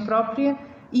linguagem própria,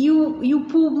 e o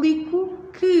público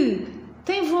que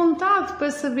tem vontade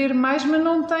para saber mais, mas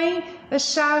não tem a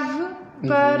chave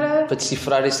para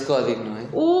decifrar esse código, não é?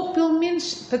 Ou pelo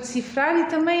menos para decifrar e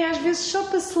também às vezes só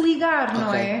para se ligar,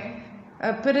 não é?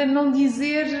 Para não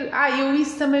dizer, eu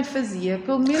isso também fazia,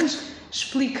 pelo menos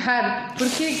explicar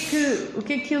o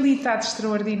que é que ali está de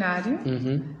extraordinário,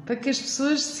 para que as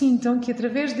pessoas sintam que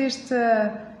através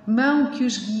desta mão que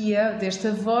os guia,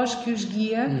 desta voz que os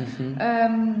guia,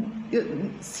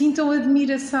 sintam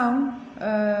admiração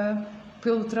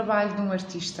pelo trabalho de um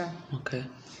artista.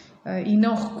 E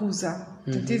não recusa.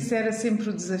 Portanto, esse era sempre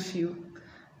o desafio.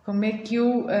 Como é que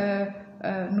eu,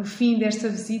 no fim desta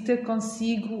visita,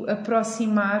 consigo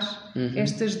aproximar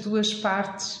estas duas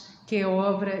partes, que é a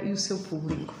obra e o seu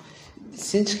público?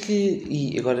 Sentes que,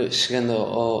 e agora chegando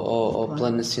ao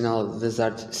Plano Nacional das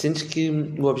Artes, sentes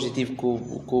que o objetivo com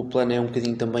o plano é um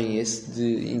bocadinho também esse,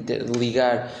 de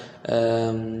ligar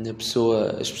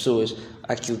as pessoas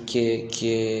àquilo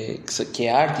que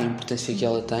é a arte e a importância que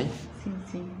ela tem?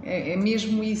 Sim. É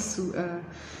mesmo isso.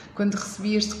 Quando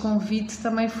recebi este convite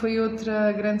também foi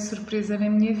outra grande surpresa na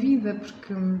minha vida,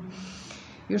 porque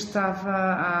eu estava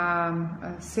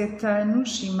há 7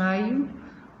 anos e meio,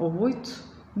 ou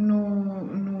 8,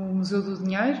 no Museu do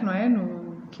Dinheiro, não é?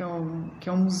 Que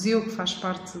é um museu que faz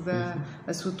parte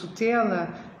da sua tutela,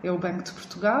 é o Banco de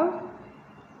Portugal.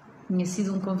 Tinha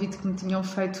sido um convite que me tinham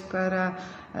feito para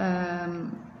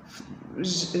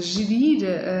gerir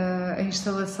a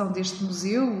instalação deste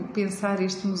museu, pensar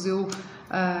este museu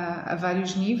a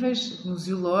vários níveis,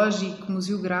 museológico,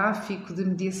 museográfico, de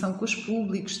mediação com os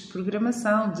públicos, de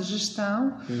programação, de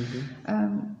gestão.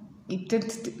 E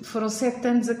portanto, foram 7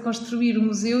 anos a construir o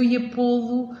museu e a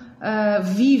pô-lo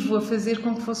vivo, a fazer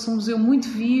com que fosse um museu muito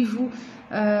vivo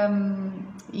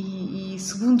e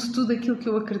segundo tudo aquilo que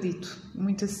eu acredito,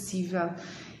 muito acessível.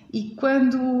 E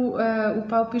quando o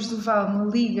Paulo Pires do Val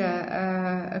me liga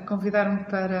a convidar-me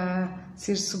para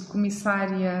ser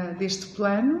subcomissária deste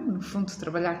plano, no fundo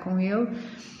trabalhar com ele,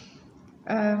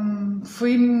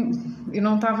 eu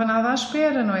não estava nada à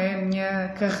espera, não é? A minha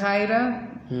carreira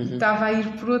estava a ir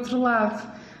por outro lado.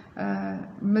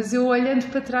 Mas eu, olhando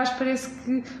para trás, parece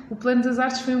que o Plano das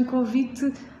Artes foi um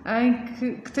convite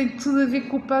que tem tudo a ver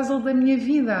com o puzzle da minha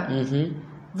vida.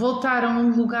 Voltar a um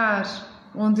lugar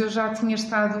onde eu já tinha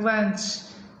estado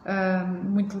antes,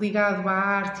 muito ligado à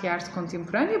arte e à arte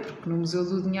contemporânea, porque no Museu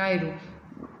do Dinheiro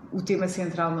o tema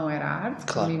central não era a arte,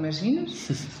 claro, como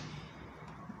imaginas.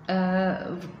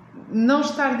 Não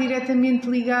estar diretamente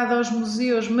ligado aos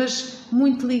museus, mas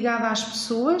muito ligado às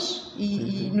pessoas,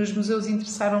 e nos museus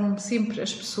interessaram-me sempre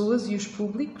as pessoas e os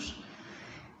públicos,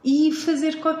 e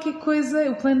fazer qualquer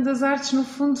coisa. O Plano das Artes, no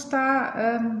fundo,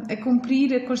 está a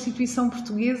cumprir a Constituição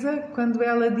Portuguesa, quando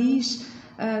ela diz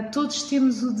todos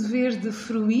temos o dever de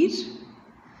fruir,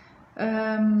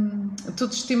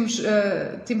 todos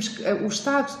o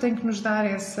Estado tem que nos dar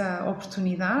essa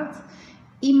oportunidade.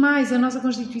 E mais, a nossa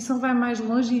Constituição vai mais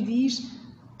longe e diz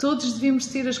todos devemos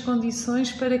ter as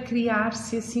condições para criar,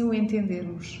 se assim o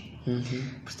entendermos.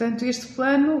 Portanto, este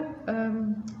plano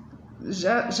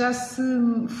já se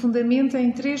fundamenta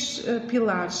em 3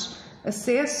 pilares: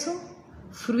 acesso,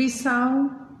 fruição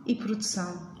e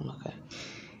produção.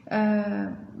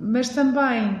 Mas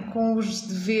também com os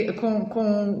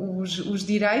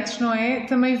direitos, não é?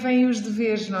 Também vêm os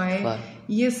deveres, não é? Claro.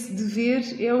 E esse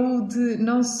dever é o de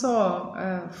não só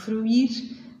fruir,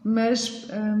 mas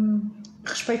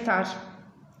respeitar.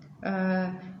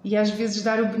 E às vezes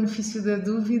dar o benefício da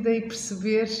dúvida e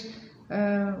perceber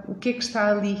o que é que está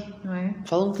ali, não é?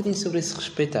 Fala um bocadinho sobre esse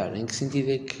respeitar. Em que sentido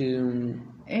é que...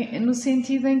 No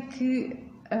sentido em que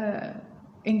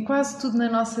em quase tudo na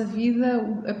nossa vida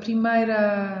a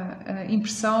primeira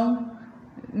impressão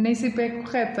nem sempre é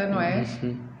correta, não é?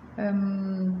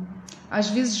 Às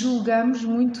vezes julgamos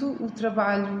muito o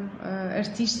trabalho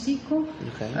artístico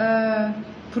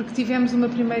porque tivemos uma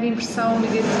primeira impressão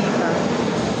negativa.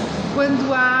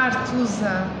 Quando a arte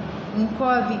usa um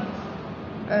código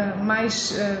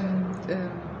mais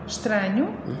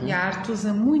estranho, e a arte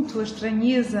usa muito a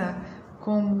estranheza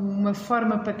como uma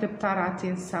forma para captar a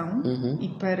atenção e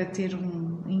para ter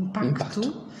um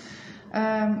impacto.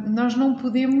 Nós não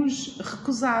podemos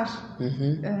recusar.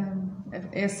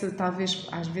 Essa talvez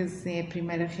às vezes é a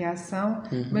primeira reação,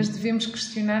 mas devemos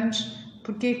questionar-nos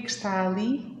porque é que está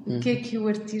ali, o que é que o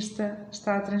artista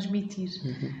está a transmitir.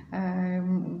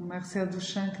 Marcel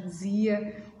Duchamp que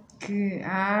dizia que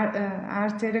a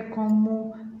arte era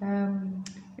como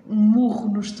um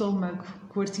murro no estômago,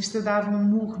 que o artista dava um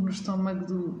murro no estômago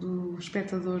do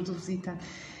espectador, do visitante.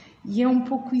 E é um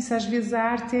pouco isso, às vezes a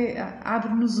arte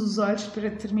abre-nos os olhos para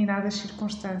determinadas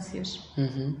circunstâncias,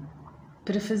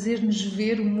 para fazer-nos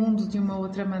ver o mundo de uma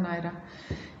outra maneira.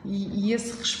 E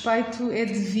esse respeito é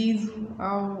devido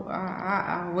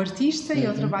ao artista e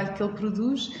ao trabalho que ele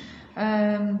produz.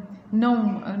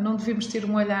 Não devemos ter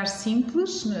um olhar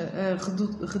simples,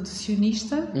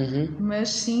 reducionista, mas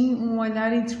sim um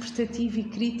olhar interpretativo e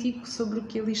crítico sobre o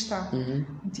que ali está.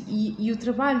 E o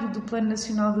trabalho do Plano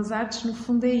Nacional das Artes, no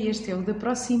fundo, é este, é o de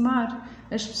aproximar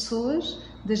as pessoas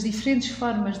das diferentes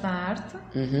formas da arte,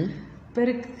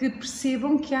 para que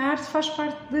percebam que a arte faz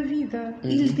parte da vida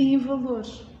e lhe deem valor.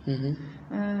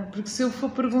 Porque se eu for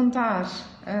perguntar,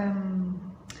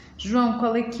 João,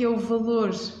 qual é que é o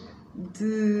valor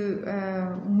de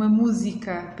uma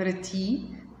música para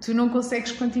ti, tu não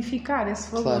consegues quantificar esse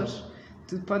valor. Claro.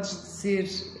 Tu podes dizer,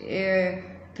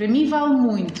 para mim vale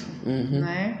muito, não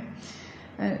é?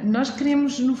 Nós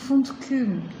queremos, no fundo,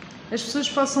 que as pessoas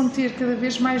possam ter cada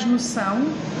vez mais noção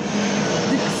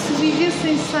de que se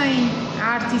vivessem sem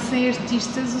arte e sem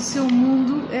artistas, o seu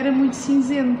mundo era muito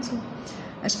cinzento.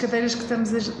 As cadeiras que estamos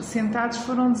sentados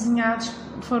foram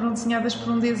desenhadas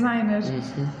por um designer.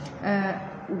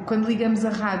 Quando ligamos a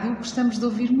rádio, gostamos de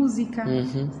ouvir música,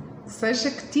 seja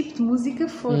que tipo de música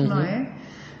for, não é?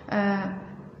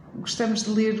 Gostamos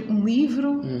de ler um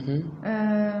livro,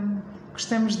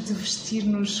 gostamos de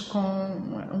vestir-nos com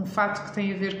um fato que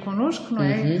tem a ver connosco, não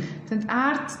é? Portanto, a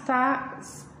arte está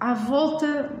à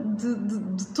volta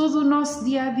de todo o nosso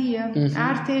dia-a-dia. A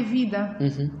arte é vida.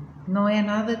 Não é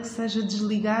nada que seja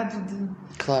desligado de...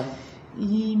 Claro.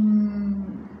 E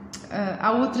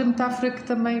há outra metáfora que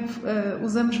também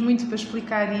usamos muito para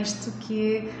explicar isto,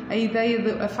 que é a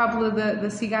ideia, a fábula da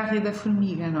cigarra e da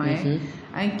formiga, não é?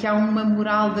 Em que há uma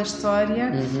moral da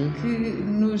história que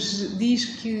nos diz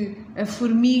que a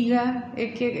formiga é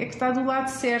que está do lado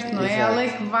certo, não é? Exato. Ela é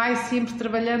que vai sempre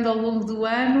trabalhando ao longo do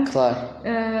ano, claro,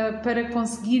 para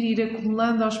conseguir ir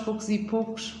acumulando aos poucos e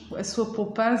poucos a sua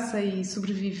poupança e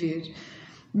sobreviver.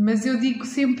 Mas eu digo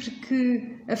sempre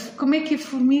que como é que a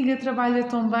formiga trabalha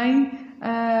tão bem,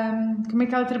 como é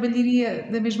que ela trabalharia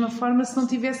da mesma forma se não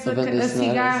tivesse a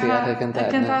cigarra a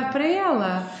cantar para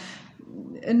ela?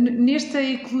 Nesta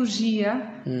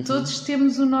ecologia, todos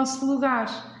temos o nosso lugar.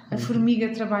 A formiga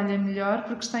trabalha melhor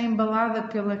porque está embalada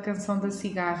pela canção da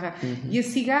cigarra. E a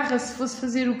cigarra, se fosse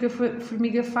fazer o que a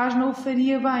formiga faz, não o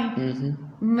faria bem.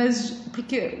 Mas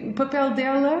porque o papel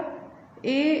dela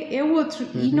é outro.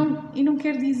 E não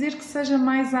quer dizer que seja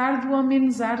mais árduo ou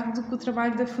menos árduo do que o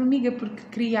trabalho da formiga, porque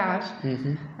criar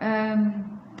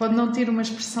pode não ter uma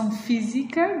expressão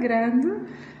física grande,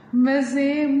 mas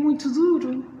é muito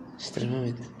duro.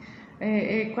 Extremamente.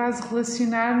 É quase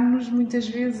relacionar-nos muitas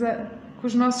vezes com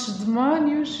os nossos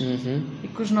demónios e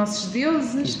com os nossos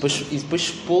deuses. E depois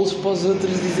expô-los para os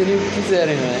outros dizerem o que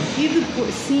quiserem, não é? E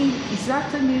depois, sim,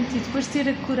 exatamente. E depois ter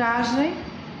a coragem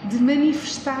de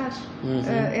manifestar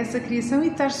essa criação e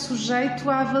estar sujeito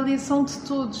à avaliação de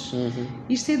todos.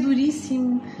 Isto é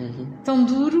duríssimo, tão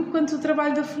duro quanto o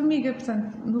trabalho da formiga.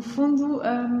 Portanto, no fundo,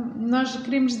 nós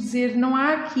queremos dizer, não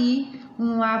há aqui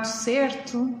um lado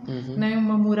certo, nem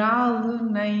uma moral,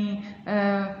 nem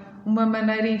uma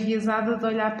maneira enviesada de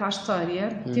olhar para a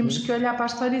história. Temos que olhar para a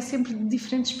história sempre de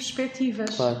diferentes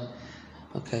perspectivas. Claro.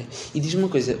 Ok. E diz-me uma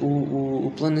coisa,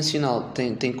 o Plano Nacional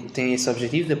tem esse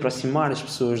objetivo de aproximar as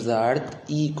pessoas da arte,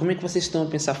 e como é que vocês estão a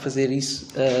pensar fazer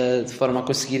isso de forma a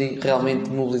conseguirem realmente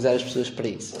mobilizar as pessoas para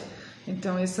isso?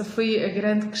 Então, essa foi a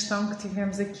grande questão que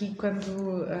tivemos aqui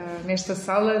quando nesta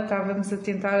sala estávamos a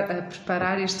tentar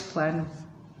preparar este plano.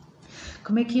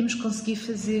 Como é que íamos conseguir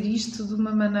fazer isto de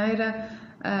uma maneira...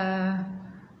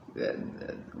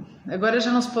 agora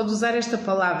já não se pode usar esta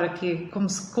palavra, que é como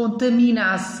se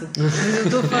contaminasse, mas eu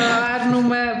estou a falar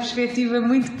numa perspectiva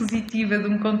muito positiva, de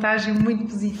um contágio muito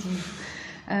positivo.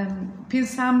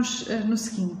 Pensámos no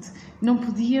seguinte: não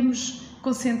podíamos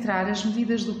concentrar as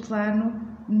medidas do plano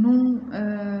num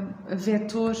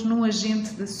vetor, num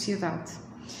agente da sociedade.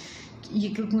 E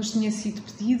aquilo que nos tinha sido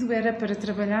pedido era para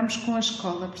trabalharmos com a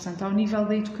escola, portanto, ao nível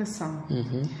da educação.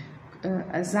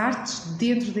 As artes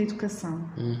dentro da educação.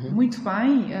 Muito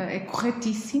bem, é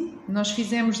corretíssimo. Nós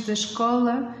fizemos da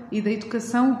escola e da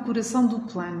educação o coração do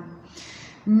plano.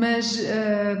 Mas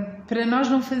para nós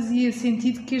não fazia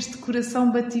sentido que este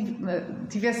coração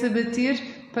tivesse a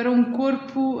bater para um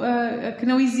corpo que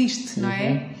não existe, não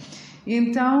é?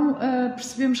 Então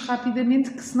percebemos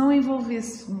rapidamente que se não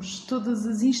envolvêssemos todas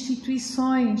as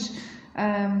instituições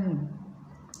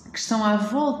que estão à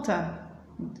volta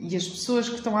e as pessoas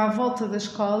que estão à volta da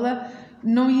escola,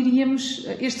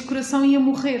 este coração ia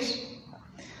morrer.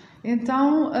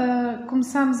 Então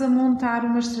começámos a montar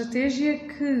uma estratégia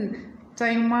que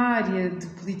tem uma área de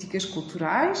políticas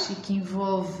culturais e que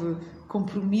envolve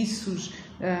compromissos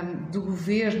do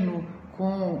governo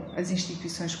com as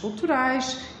instituições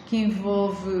culturais, que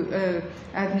envolve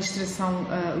a administração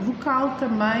local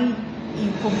também e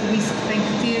o compromisso que tem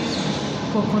que ter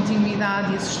com a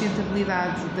continuidade e a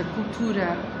sustentabilidade da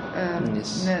cultura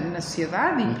na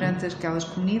sociedade e perante aquelas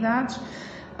comunidades,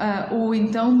 ou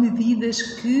então medidas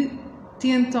que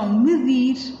tentam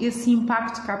medir esse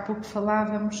impacto que há pouco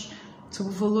falávamos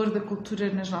sobre o valor da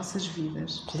cultura nas nossas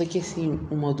vidas. Qual é que é assim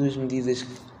uma ou duas medidas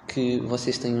que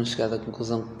vocês tenham chegado à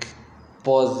conclusão que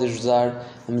pode ajudar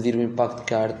a medir o impacto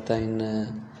que a arte tem na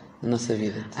nossa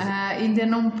vida? Ainda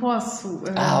não posso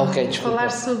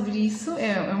falar sobre isso,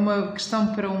 é uma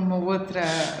questão para uma outra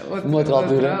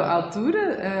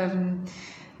altura.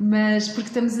 Mas porque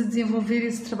estamos a desenvolver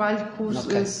esse trabalho com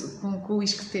o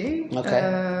ISCTE,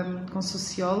 com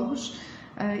sociólogos,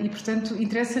 e portanto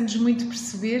interessa-nos muito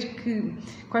perceber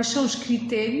quais são os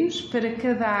critérios para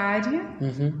cada área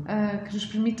que nos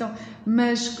permitam,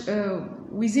 mas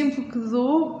o exemplo que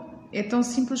dou é tão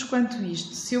simples quanto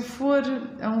isto. Se eu for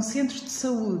a um centro de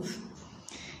saúde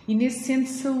e nesse centro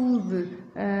de saúde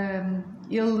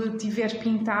ele tiver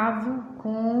pintado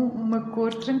com uma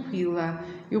cor tranquila,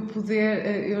 eu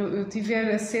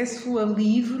tiver acesso a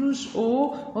livros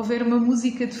ou houver uma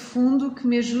música de fundo que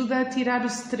me ajuda a tirar o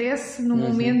stress num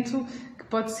momento que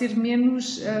pode ser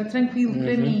menos tranquilo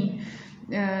para mim.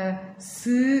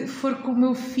 Se for com o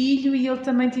meu filho e ele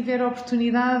também tiver a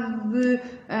oportunidade de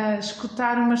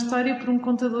escutar uma história por um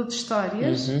contador de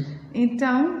histórias,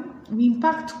 então o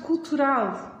impacto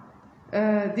cultural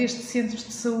destes centros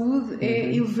de saúde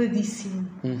é elevadíssimo.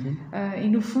 E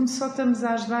no fundo só estamos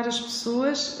a ajudar as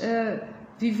pessoas a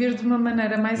viver de uma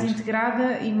maneira mais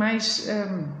integrada e mais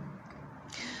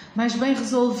bem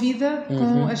resolvida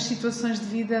com as situações de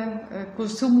vida, com o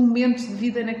seu momento de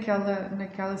vida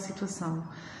naquela situação.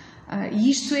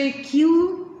 E isto é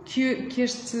aquilo que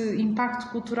este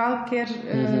impacto cultural quer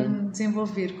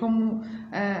desenvolver. Como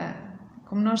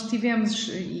nós tivemos,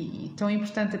 e tão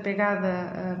importante, a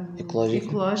pegada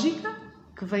ecológica,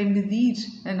 que vem medir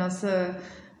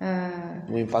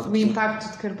o impacto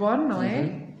de carbono, não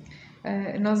é?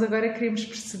 Nós agora queremos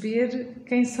perceber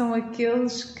quem são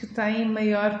aqueles que têm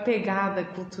maior pegada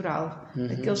cultural,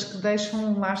 aqueles que deixam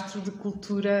um lastro de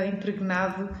cultura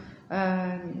impregnado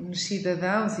nos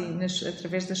cidadãos e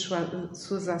através das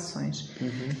suas ações.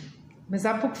 Mas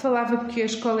há pouco falava que a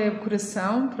escola é o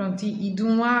coração, pronto, e de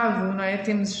um lado, não é,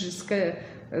 temos o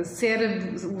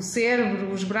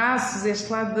cérebro, os braços, este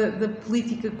lado da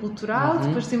política cultural,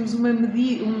 depois temos um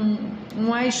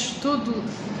eixo todo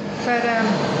para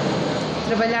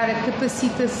trabalhar a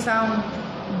capacitação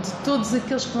de todos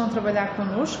aqueles que vão trabalhar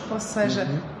connosco, ou seja,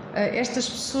 estas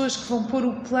pessoas que vão pôr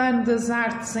o plano das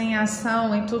artes em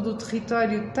ação em todo o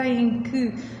território têm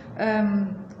que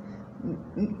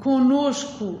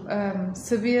connosco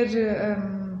saber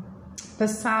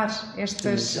passar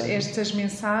estas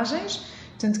mensagens.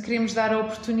 Portanto, queremos dar a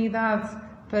oportunidade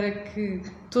para que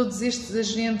todos estes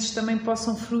agentes também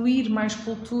possam fruir mais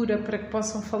cultura, para que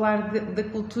possam falar da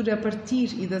cultura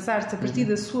e das artes a partir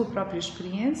da sua própria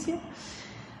experiência.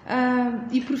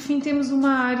 E por fim temos uma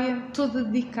área toda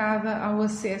dedicada ao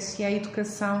acesso e à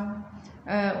educação,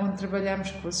 onde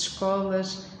trabalhamos com as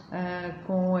escolas,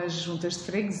 com as juntas de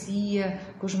freguesia,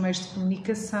 com os meios de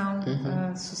comunicação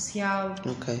social.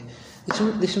 Ok.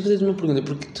 Deixa-me fazer uma pergunta,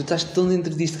 porque tu estás tão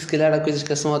dentro disto que se calhar há coisas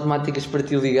que são automáticas para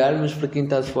te ligar, mas para quem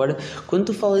está de fora, quando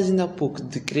tu falas ainda há pouco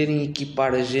de quererem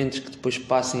equipar agentes que depois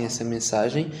passem essa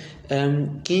mensagem,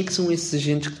 quem é que são esses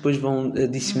agentes que depois vão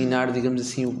disseminar, digamos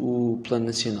assim, o plano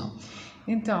nacional?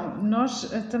 Então,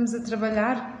 nós estamos a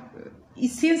trabalhar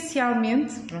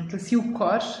essencialmente, pronto, assim o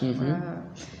core,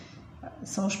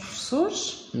 são os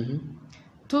professores,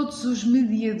 todos os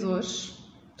mediadores,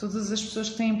 todas as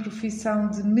pessoas que têm a profissão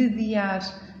de mediar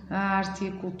a arte e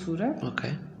a cultura,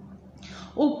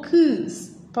 ou que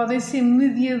podem ser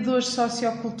mediadores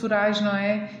socioculturais, não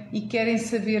é? E querem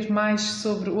saber mais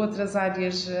sobre outras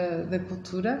áreas da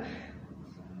cultura.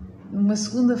 Numa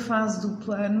segunda fase do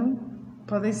plano,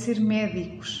 podem ser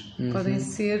médicos, podem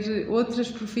ser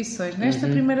outras profissões. Nesta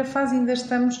primeira fase ainda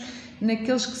estamos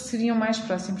naqueles que seriam mais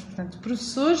próximos, portanto,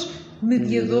 professores,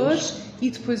 mediadores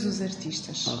e depois os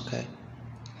artistas.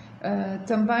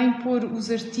 Também pôr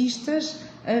os artistas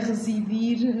a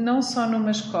residir não só numa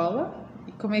escola,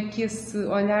 e como é que esse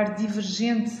olhar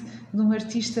divergente de um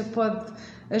artista pode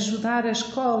ajudar a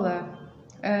escola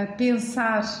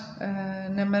pensar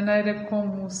na maneira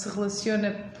como se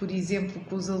relaciona, por exemplo,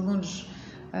 com os alunos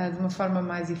de uma forma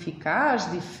mais eficaz,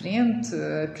 diferente,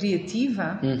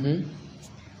 criativa.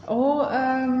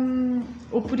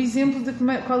 Ou, por exemplo,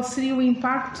 qual seria o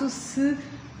impacto se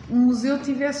um museu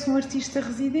tivesse um artista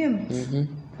residente.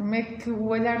 Como é que o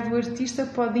olhar do artista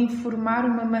pode informar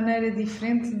uma maneira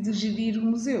diferente de gerir o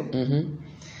museu.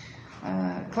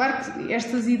 Claro que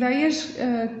estas ideias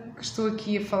que estou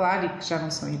aqui a falar, e que já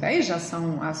não são ideias, já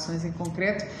são ações em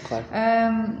concreto, claro.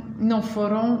 Não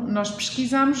foram... Nós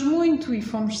pesquisámos muito e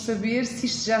fomos saber se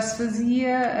isto já se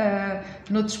fazia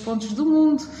noutros pontos do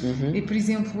mundo. E, por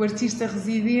exemplo, o artista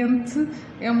residente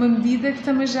é uma medida que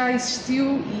também já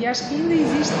existiu e acho que ainda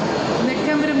existe na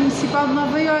Câmara Municipal de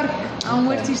Nova Iorque. Há um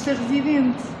artista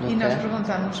residente. E nós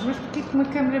perguntámos, mas porquê que uma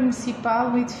Câmara Municipal,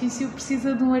 um edifício,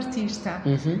 precisa de um artista?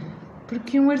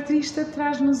 Porque um artista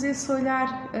traz-nos esse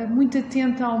olhar muito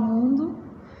atento ao mundo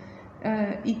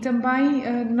e também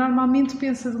normalmente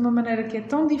pensa de uma maneira que é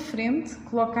tão diferente,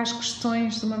 coloca as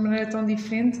questões de uma maneira tão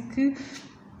diferente que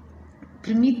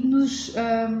permite-nos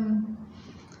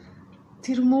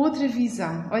ter uma outra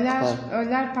visão,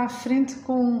 olhar para a frente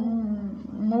com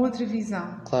uma outra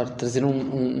visão. Claro, trazer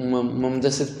uma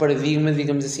mudança de paradigma,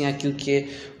 digamos assim, àquilo que é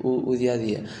o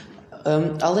dia-a-dia.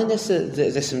 Além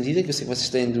dessa medida que eu sei que vocês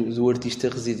têm do artista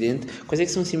residente, quais é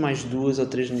que são assim mais 2 ou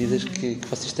 3 medidas que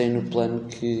vocês têm no plano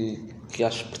que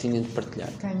acho pertinente partilhar?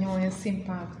 Tenham esse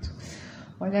impacto.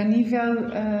 Olha, a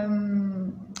nível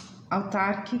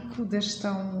autárquico, da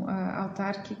gestão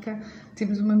autárquica,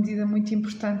 temos uma medida muito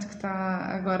importante que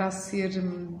está agora a ser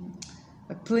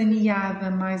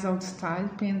planeada mais ao detalhe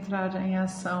para entrar em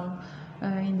ação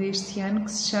ainda este ano,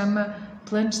 que se chama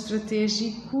Plano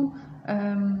Estratégico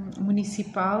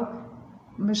Municipal,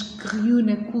 mas que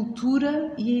reúne a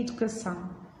cultura e a educação.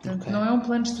 Portanto, não é um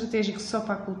plano estratégico só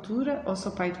para a cultura ou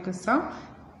só para a educação,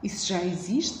 isso já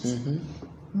existe.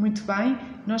 Muito bem,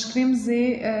 nós queremos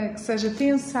que seja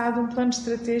pensado um plano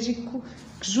estratégico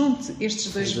que junte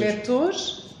estes dois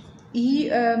vetores e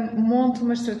monte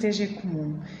uma estratégia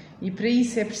comum. E para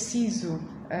isso é preciso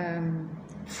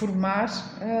formar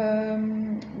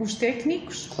os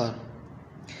técnicos,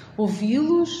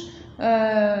 ouvi-los,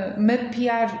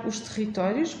 mapear os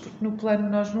territórios, porque no plano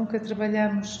nós nunca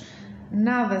trabalhamos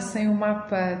nada sem um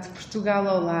mapa de Portugal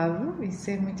ao lado,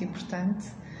 isso é muito importante.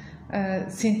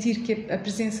 Sentir que a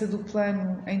presença do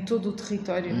plano em todo o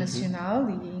território nacional,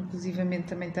 e inclusivamente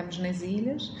também estamos nas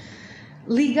ilhas,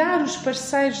 ligar os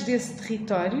parceiros desse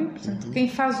território, portanto, quem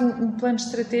faz um plano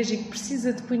estratégico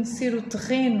precisa de conhecer o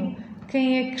terreno,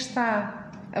 quem é que está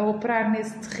a operar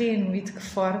nesse terreno e de que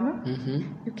forma,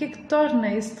 e o que é que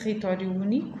torna esse território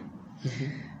único,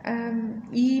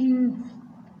 e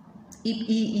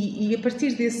a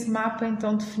partir desse mapa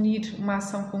então definir uma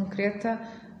ação concreta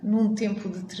num tempo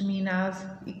determinado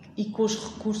e com os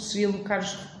recursos e alocar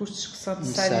os recursos que são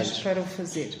necessários para o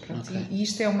fazer. Pronto, e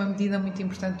isto é uma medida muito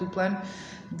importante do plano,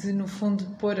 de no fundo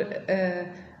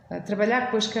trabalhar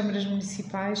com as câmaras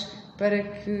municipais para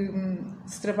que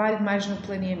se trabalhe mais no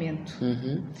planeamento,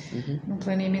 num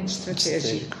planeamento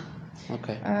estratégico.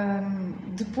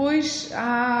 Depois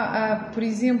há, por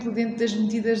exemplo, dentro das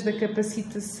medidas da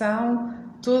capacitação,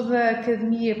 toda a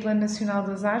Academia Plano Nacional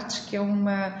das Artes, que é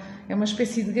uma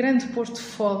espécie de grande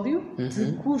portfólio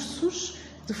de cursos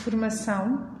de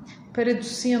formação para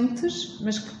docentes,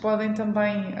 mas que podem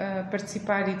também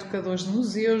participar educadores de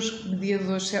museus,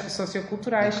 mediadores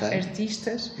socioculturais,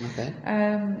 artistas,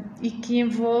 e que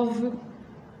envolve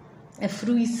a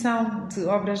fruição de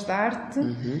obras de arte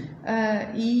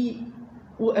e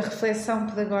a reflexão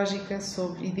pedagógica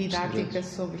e didática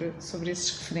sobre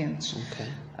esses referentes.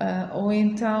 Ou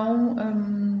então,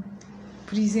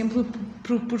 por exemplo,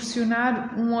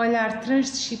 proporcionar um olhar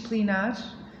transdisciplinar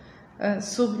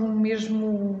sobre um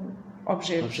mesmo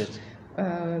objeto.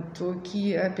 Estou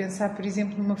aqui a pensar, por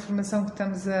exemplo, numa formação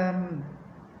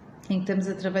em que estamos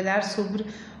a trabalhar sobre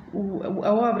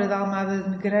a obra de Almada de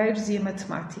Negreiros e a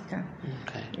matemática.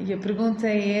 E a pergunta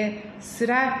é: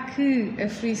 será que a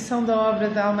fruição da obra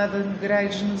de Almada de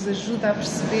Negreiros nos ajuda a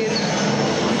perceber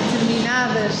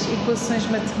determinadas equações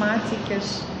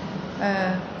matemáticas?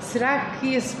 Será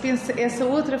que essa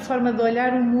outra forma de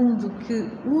olhar o mundo, que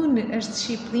une as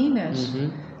disciplinas,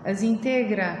 as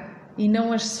integra e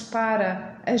não as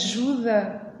separa,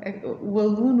 ajuda o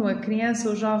aluno, a criança,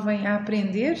 o jovem a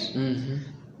aprender?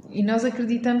 E nós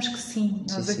acreditamos que sim.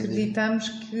 Nós acreditamos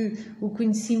que o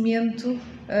conhecimento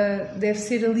deve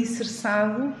ser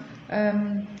alicerçado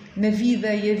na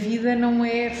vida, e a vida não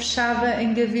é fechada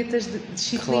em gavetas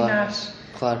disciplinares.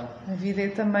 A vida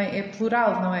também é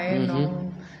plural, não é?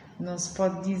 Não se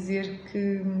pode dizer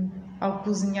que ao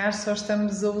cozinhar só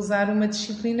estamos a usar uma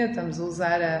disciplina, estamos a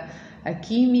usar a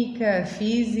química, a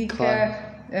física,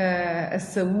 claro. A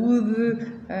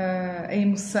saúde, a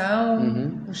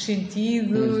emoção, os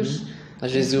sentidos.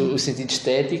 Às vezes o sentido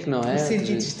estético, não é? O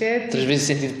sentido estético. Outras vezes o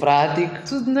sentido prático.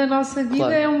 Tudo na nossa vida,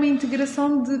 claro, é uma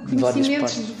integração de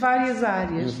conhecimentos de várias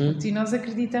áreas. E nós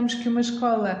acreditamos que uma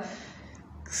escola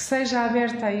que seja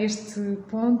aberta a este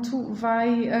ponto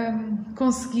vai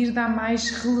conseguir dar mais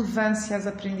relevância às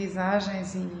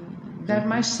aprendizagens e dar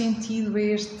mais sentido a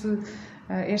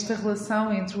esta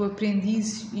relação entre o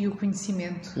aprendiz e o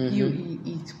conhecimento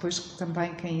e depois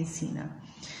também quem ensina.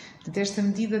 Portanto, esta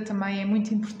medida também é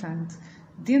muito importante.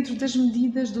 Dentro das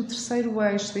medidas do terceiro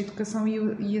eixo, da educação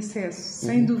e acesso,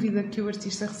 sem dúvida que o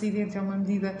artista residente é uma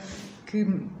medida que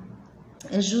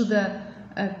ajuda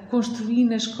a construir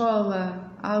na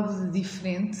escola algo de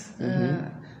diferente,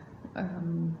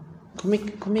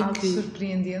 algo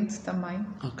surpreendente também.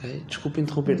 Ok, desculpa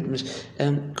interromper-te, mas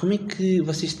como é que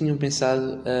vocês tinham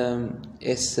pensado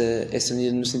essa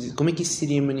medida no sentido, como é que isso se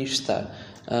iria manifestar?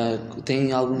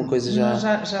 Tem alguma coisa já...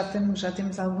 Nós já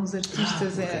temos alguns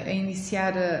artistas a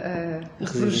iniciar o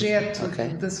projeto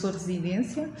da sua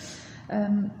residência.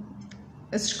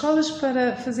 As escolas,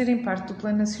 para fazerem parte do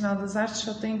Plano Nacional das Artes,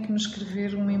 só têm que nos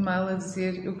escrever um e-mail a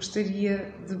dizer: eu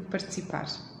gostaria de participar.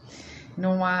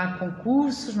 Não há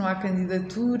concursos, não há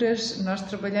candidaturas, nós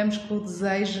trabalhamos com o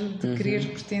desejo de querer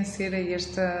pertencer a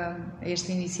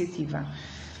esta iniciativa.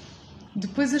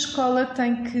 Depois a escola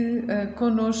tem que,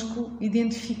 connosco,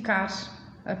 identificar,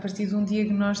 a partir de um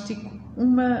diagnóstico,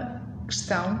 uma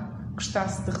questão que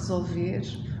gostasse de resolver,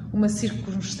 uma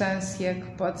circunstância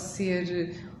que pode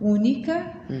ser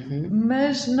única,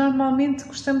 mas normalmente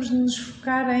gostamos de nos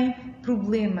focar em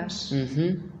problemas,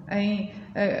 em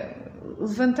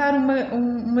levantar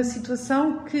uma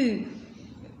situação que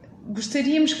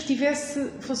gostaríamos que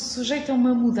fosse sujeita a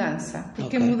uma mudança,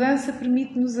 porque a mudança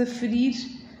permite-nos aferir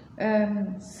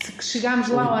se chegámos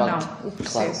lá ou não, o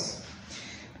processo.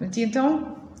 Claro. E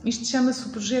então, isto chama-se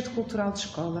o Projeto Cultural de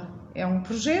Escola. É um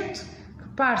projeto que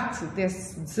parte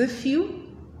desse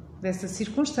desafio, dessa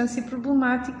circunstância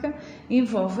problemática,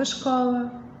 envolve a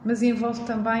escola, mas envolve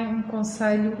também um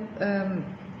conselho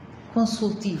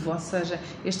consultivo, ou seja,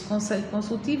 este conselho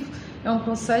consultivo é um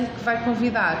conselho que vai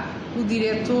convidar o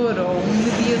diretor ou o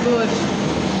mediador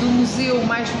do museu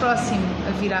mais próximo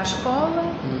a vir à escola,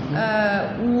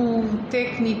 o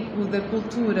técnico da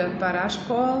cultura para a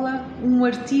escola, um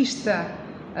artista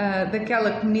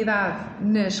daquela comunidade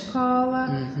na escola,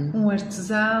 um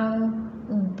artesão,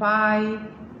 um pai,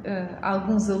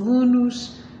 alguns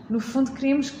alunos. No fundo,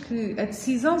 queremos que a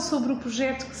decisão sobre o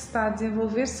projeto que se está a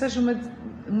desenvolver seja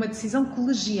uma decisão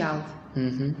colegial.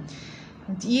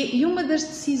 E uma das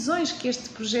decisões que este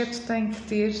projeto tem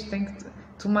que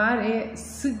tomar é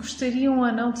se gostariam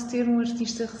ou não de ter um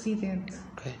artista residente.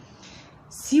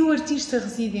 Se o artista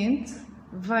residente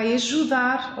vai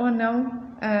ajudar ou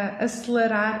não a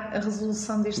acelerar a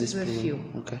resolução deste desafio.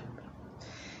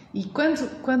 E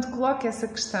quando coloca essa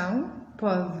questão,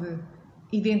 pode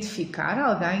identificar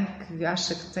alguém que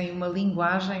acha que tem uma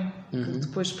linguagem que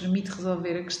depois permite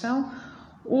resolver a questão,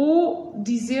 ou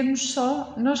dizer-nos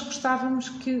só: nós gostávamos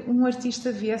que um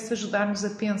artista viesse ajudar-nos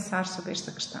a pensar sobre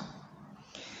esta questão.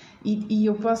 E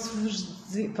eu posso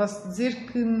dizer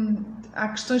que há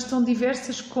questões tão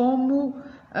diversas como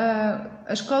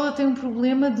a escola tem um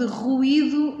problema de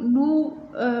ruído no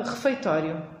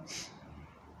refeitório.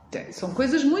 São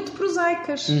coisas muito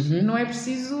prosaicas, não é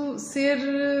preciso ser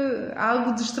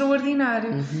algo de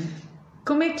extraordinário.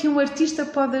 Como é que um artista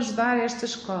pode ajudar esta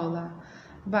escola?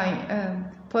 Bem,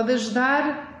 pode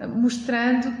ajudar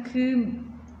mostrando que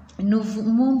no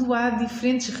mundo há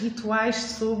diferentes rituais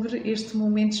sobre este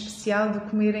momento especial de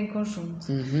comer em conjunto.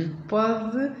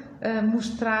 Pode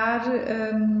mostrar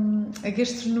a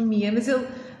gastronomia, mas ele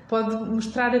pode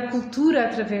mostrar a cultura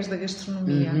através da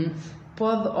gastronomia.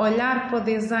 Pode olhar para o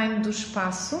design do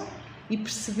espaço e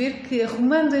perceber que,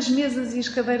 arrumando as mesas e as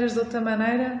cadeiras de outra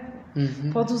maneira,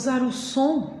 pode usar o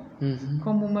som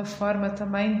como uma forma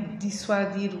também de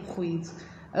dissuadir o ruído.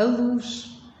 A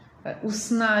luz, o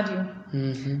cenário.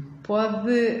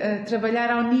 Pode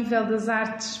trabalhar ao nível das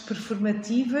artes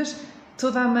performativas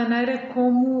toda a maneira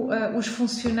como os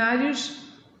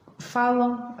funcionários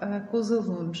falam com os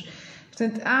alunos.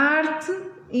 Portanto, a arte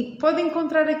pode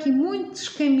encontrar aqui muitos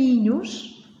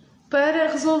caminhos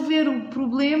para resolver o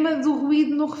problema do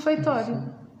ruído no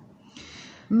refeitório.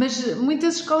 Mas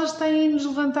muitas escolas têm-nos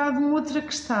levantado uma outra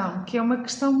questão, que é uma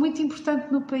questão muito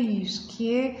importante no país,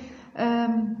 que é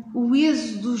o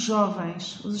êxodo dos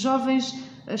jovens. Os jovens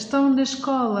estão na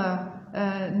escola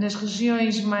nas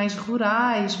regiões mais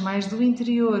rurais, mais do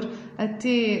interior,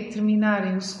 até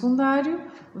terminarem o secundário,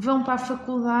 vão para a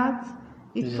faculdade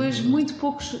e depois muito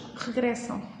poucos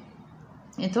regressam.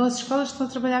 Então as escolas estão a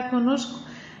trabalhar connosco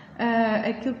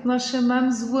aquilo que nós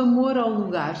chamamos o amor ao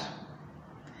lugar.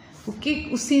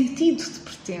 O sentido de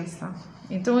pertença.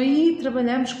 Então aí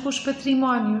trabalhamos com os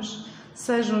patrimónios,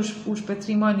 sejam os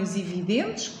patrimónios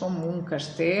evidentes, como um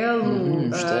castelo,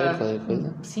 qualquer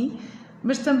coisa. Sim,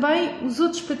 mas também os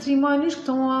outros patrimónios que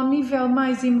estão ao nível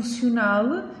mais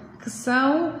emocional, que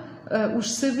são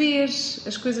os saberes,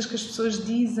 as coisas que as pessoas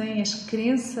dizem, as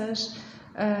crenças,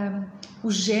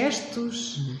 os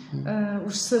gestos,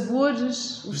 os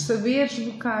sabores, os saberes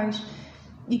locais.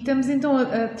 E estamos então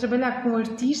a trabalhar com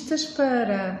artistas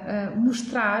para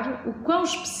mostrar o quão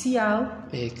especial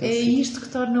é isto que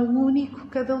torna único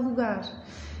cada lugar.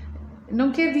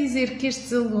 Não quer dizer que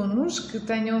estes alunos que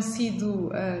tenham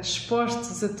sido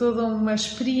expostos a toda uma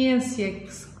experiência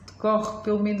que decorre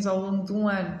pelo menos ao longo de um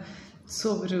ano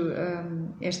sobre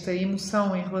esta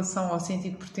emoção em relação ao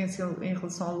sentido de pertença em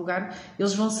relação ao lugar,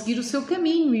 eles vão seguir o seu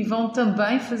caminho e vão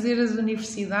também fazer as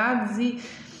universidades e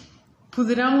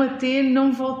poderão até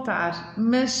não voltar,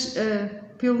 mas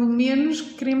pelo menos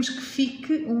queremos que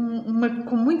fique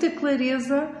com muita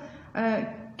clareza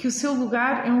que o seu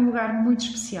lugar é um lugar muito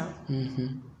especial.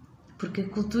 Porque a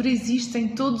cultura existe em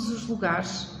todos os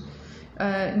lugares.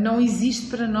 Não existe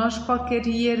para nós qualquer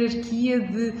hierarquia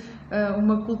de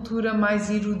uma cultura mais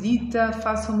erudita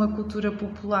face a uma cultura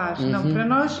popular. Não, para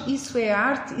nós isso é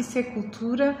arte, isso é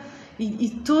cultura.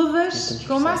 E todas,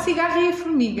 como a cigarra e a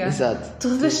formiga, exato,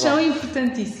 todas são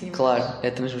importantíssimas. Claro, é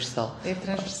transversal. É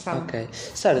transversal. Ok.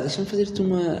 Sara, deixa-me fazer-te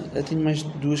eu tenho mais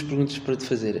 2 perguntas para te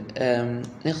fazer.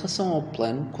 Em relação ao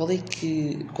plano,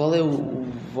 qual é o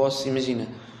vosso, imagina,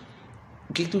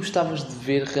 o que é que tu gostavas de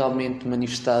ver realmente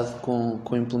manifestado com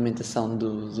a implementação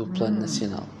do Plano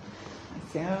Nacional?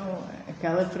 Isso é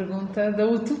aquela pergunta da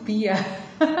utopia.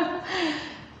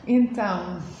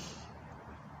 Então,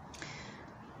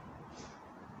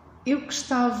 eu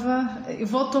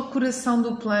volto ao coração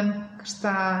do plano que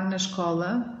está na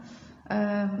escola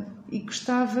e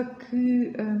gostava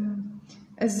que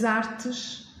as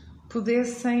artes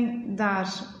pudessem dar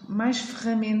mais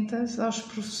ferramentas aos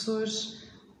professores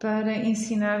para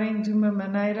ensinarem de uma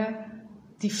maneira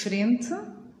diferente,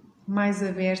 mais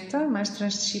aberta, mais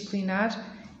transdisciplinar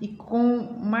e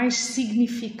com mais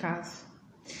significado.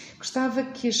 Gostava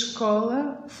que a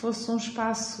escola fosse um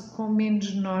espaço com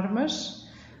menos normas,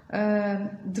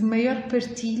 de maior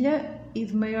partilha e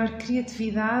de maior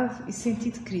criatividade e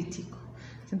sentido crítico.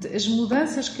 Portanto, as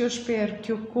mudanças que eu espero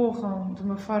que ocorram de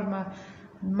uma forma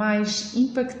mais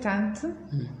impactante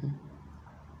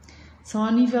são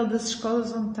ao nível das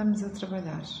escolas onde estamos a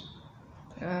trabalhar.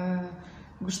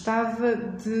 Gostava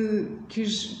de que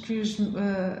os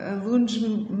alunos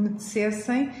me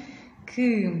dissessem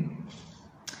que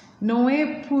não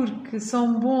é porque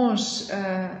são bons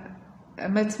a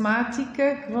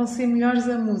matemática que vão ser melhores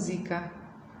a música.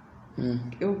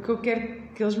 O que eu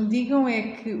quero que eles me digam é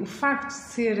que o facto de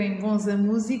serem bons a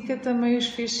música também os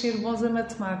fez ser bons a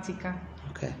matemática.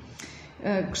 Ok.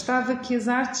 Gostava que as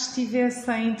artes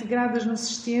estivessem integradas no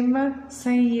sistema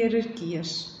sem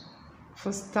hierarquias.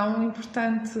 Fosse tão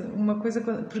importante uma coisa,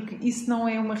 porque isso não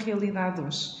é uma realidade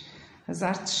hoje. As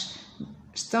artes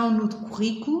estão no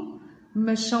currículo,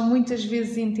 mas são muitas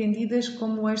vezes entendidas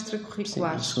como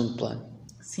extracurriculares. Sim, um segundo plano.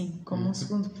 Sim, como um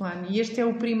segundo plano. E este é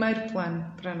o primeiro plano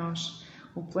para nós.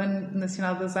 O Plano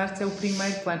Nacional das Artes é o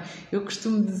primeiro plano. Eu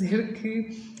costumo dizer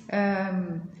que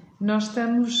nós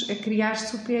estamos a criar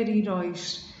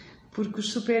super-heróis, porque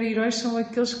os super-heróis são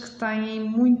aqueles que têm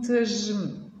muitos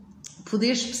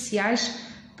poderes especiais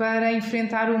para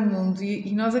enfrentar o mundo.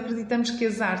 E nós acreditamos que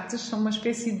as artes são uma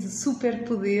espécie de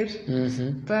superpoder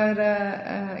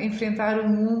para enfrentar o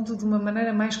mundo de uma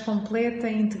maneira mais completa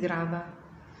e integrada.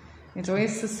 Então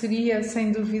esse seria,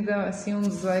 sem dúvida, assim, um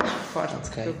desejo forte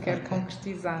que eu quero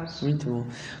concretizar. Muito bom.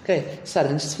 Ok, Sara,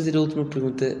 antes de fazer a última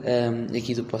pergunta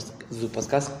aqui do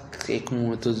podcast, que é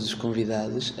comum a todos os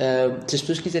convidados, se as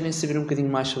pessoas quiserem saber um bocadinho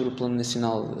mais sobre o Plano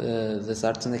Nacional das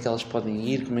Artes, onde é que elas podem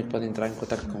ir, como é que podem entrar em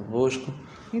contato convosco?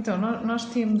 Então, nós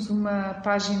temos uma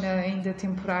página ainda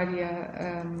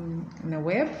temporária na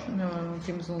web,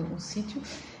 temos um sítio,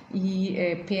 e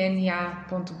é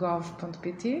pna.gov.pt.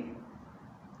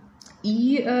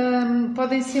 E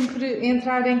podem sempre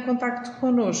entrar em contacto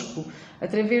connosco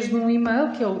através de um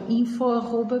e-mail que é o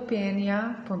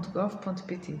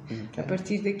info@pna.gov.pt. Okay. A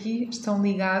partir daqui estão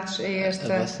ligados a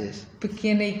esta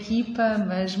pequena equipa,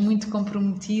 mas muito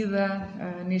comprometida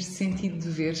neste sentido de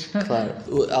ver. Claro.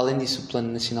 Além disso, o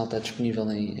Plano Nacional está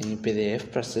disponível em PDF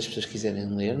para se as pessoas quiserem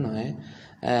ler, não é?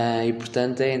 E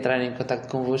portanto é entrar em contacto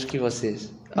convosco e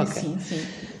vocês. Okay. Sim.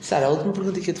 Sara, a última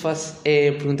pergunta que eu te faço é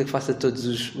a pergunta que faço a todos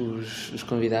os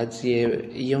convidados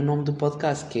e é o nome do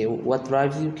podcast, que é What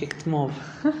Drives You, o que é que te move?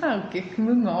 O que é que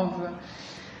me move?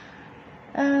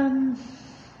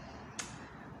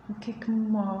 O que é que me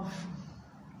move?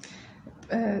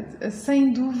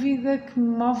 Sem dúvida que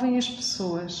me movem as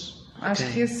pessoas. Okay.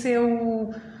 Acho que esse é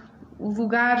o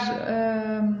lugar...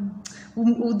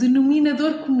 O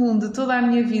denominador comum de toda a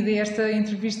minha vida, e esta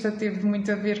entrevista teve muito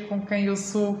a ver com quem eu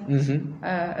sou,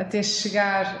 até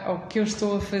chegar ao que eu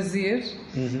estou a fazer,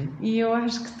 e eu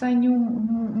acho que tenho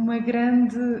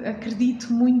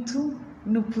acredito muito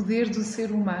no poder do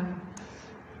ser humano.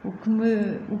 O que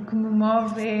me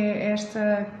move é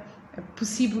esta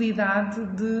possibilidade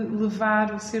de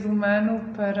levar o ser humano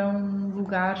para um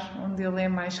lugar onde ele é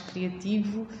mais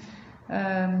criativo,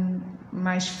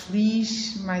 mais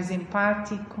feliz, mais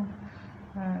empático.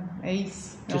 É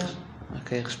isso.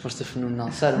 Ok, resposta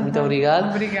fenomenal. Sara, muito obrigado.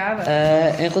 Obrigada.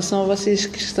 Em relação a vocês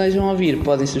que estejam a ouvir,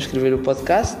 podem subscrever o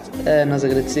podcast. Nós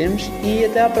agradecemos e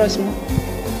até à próxima.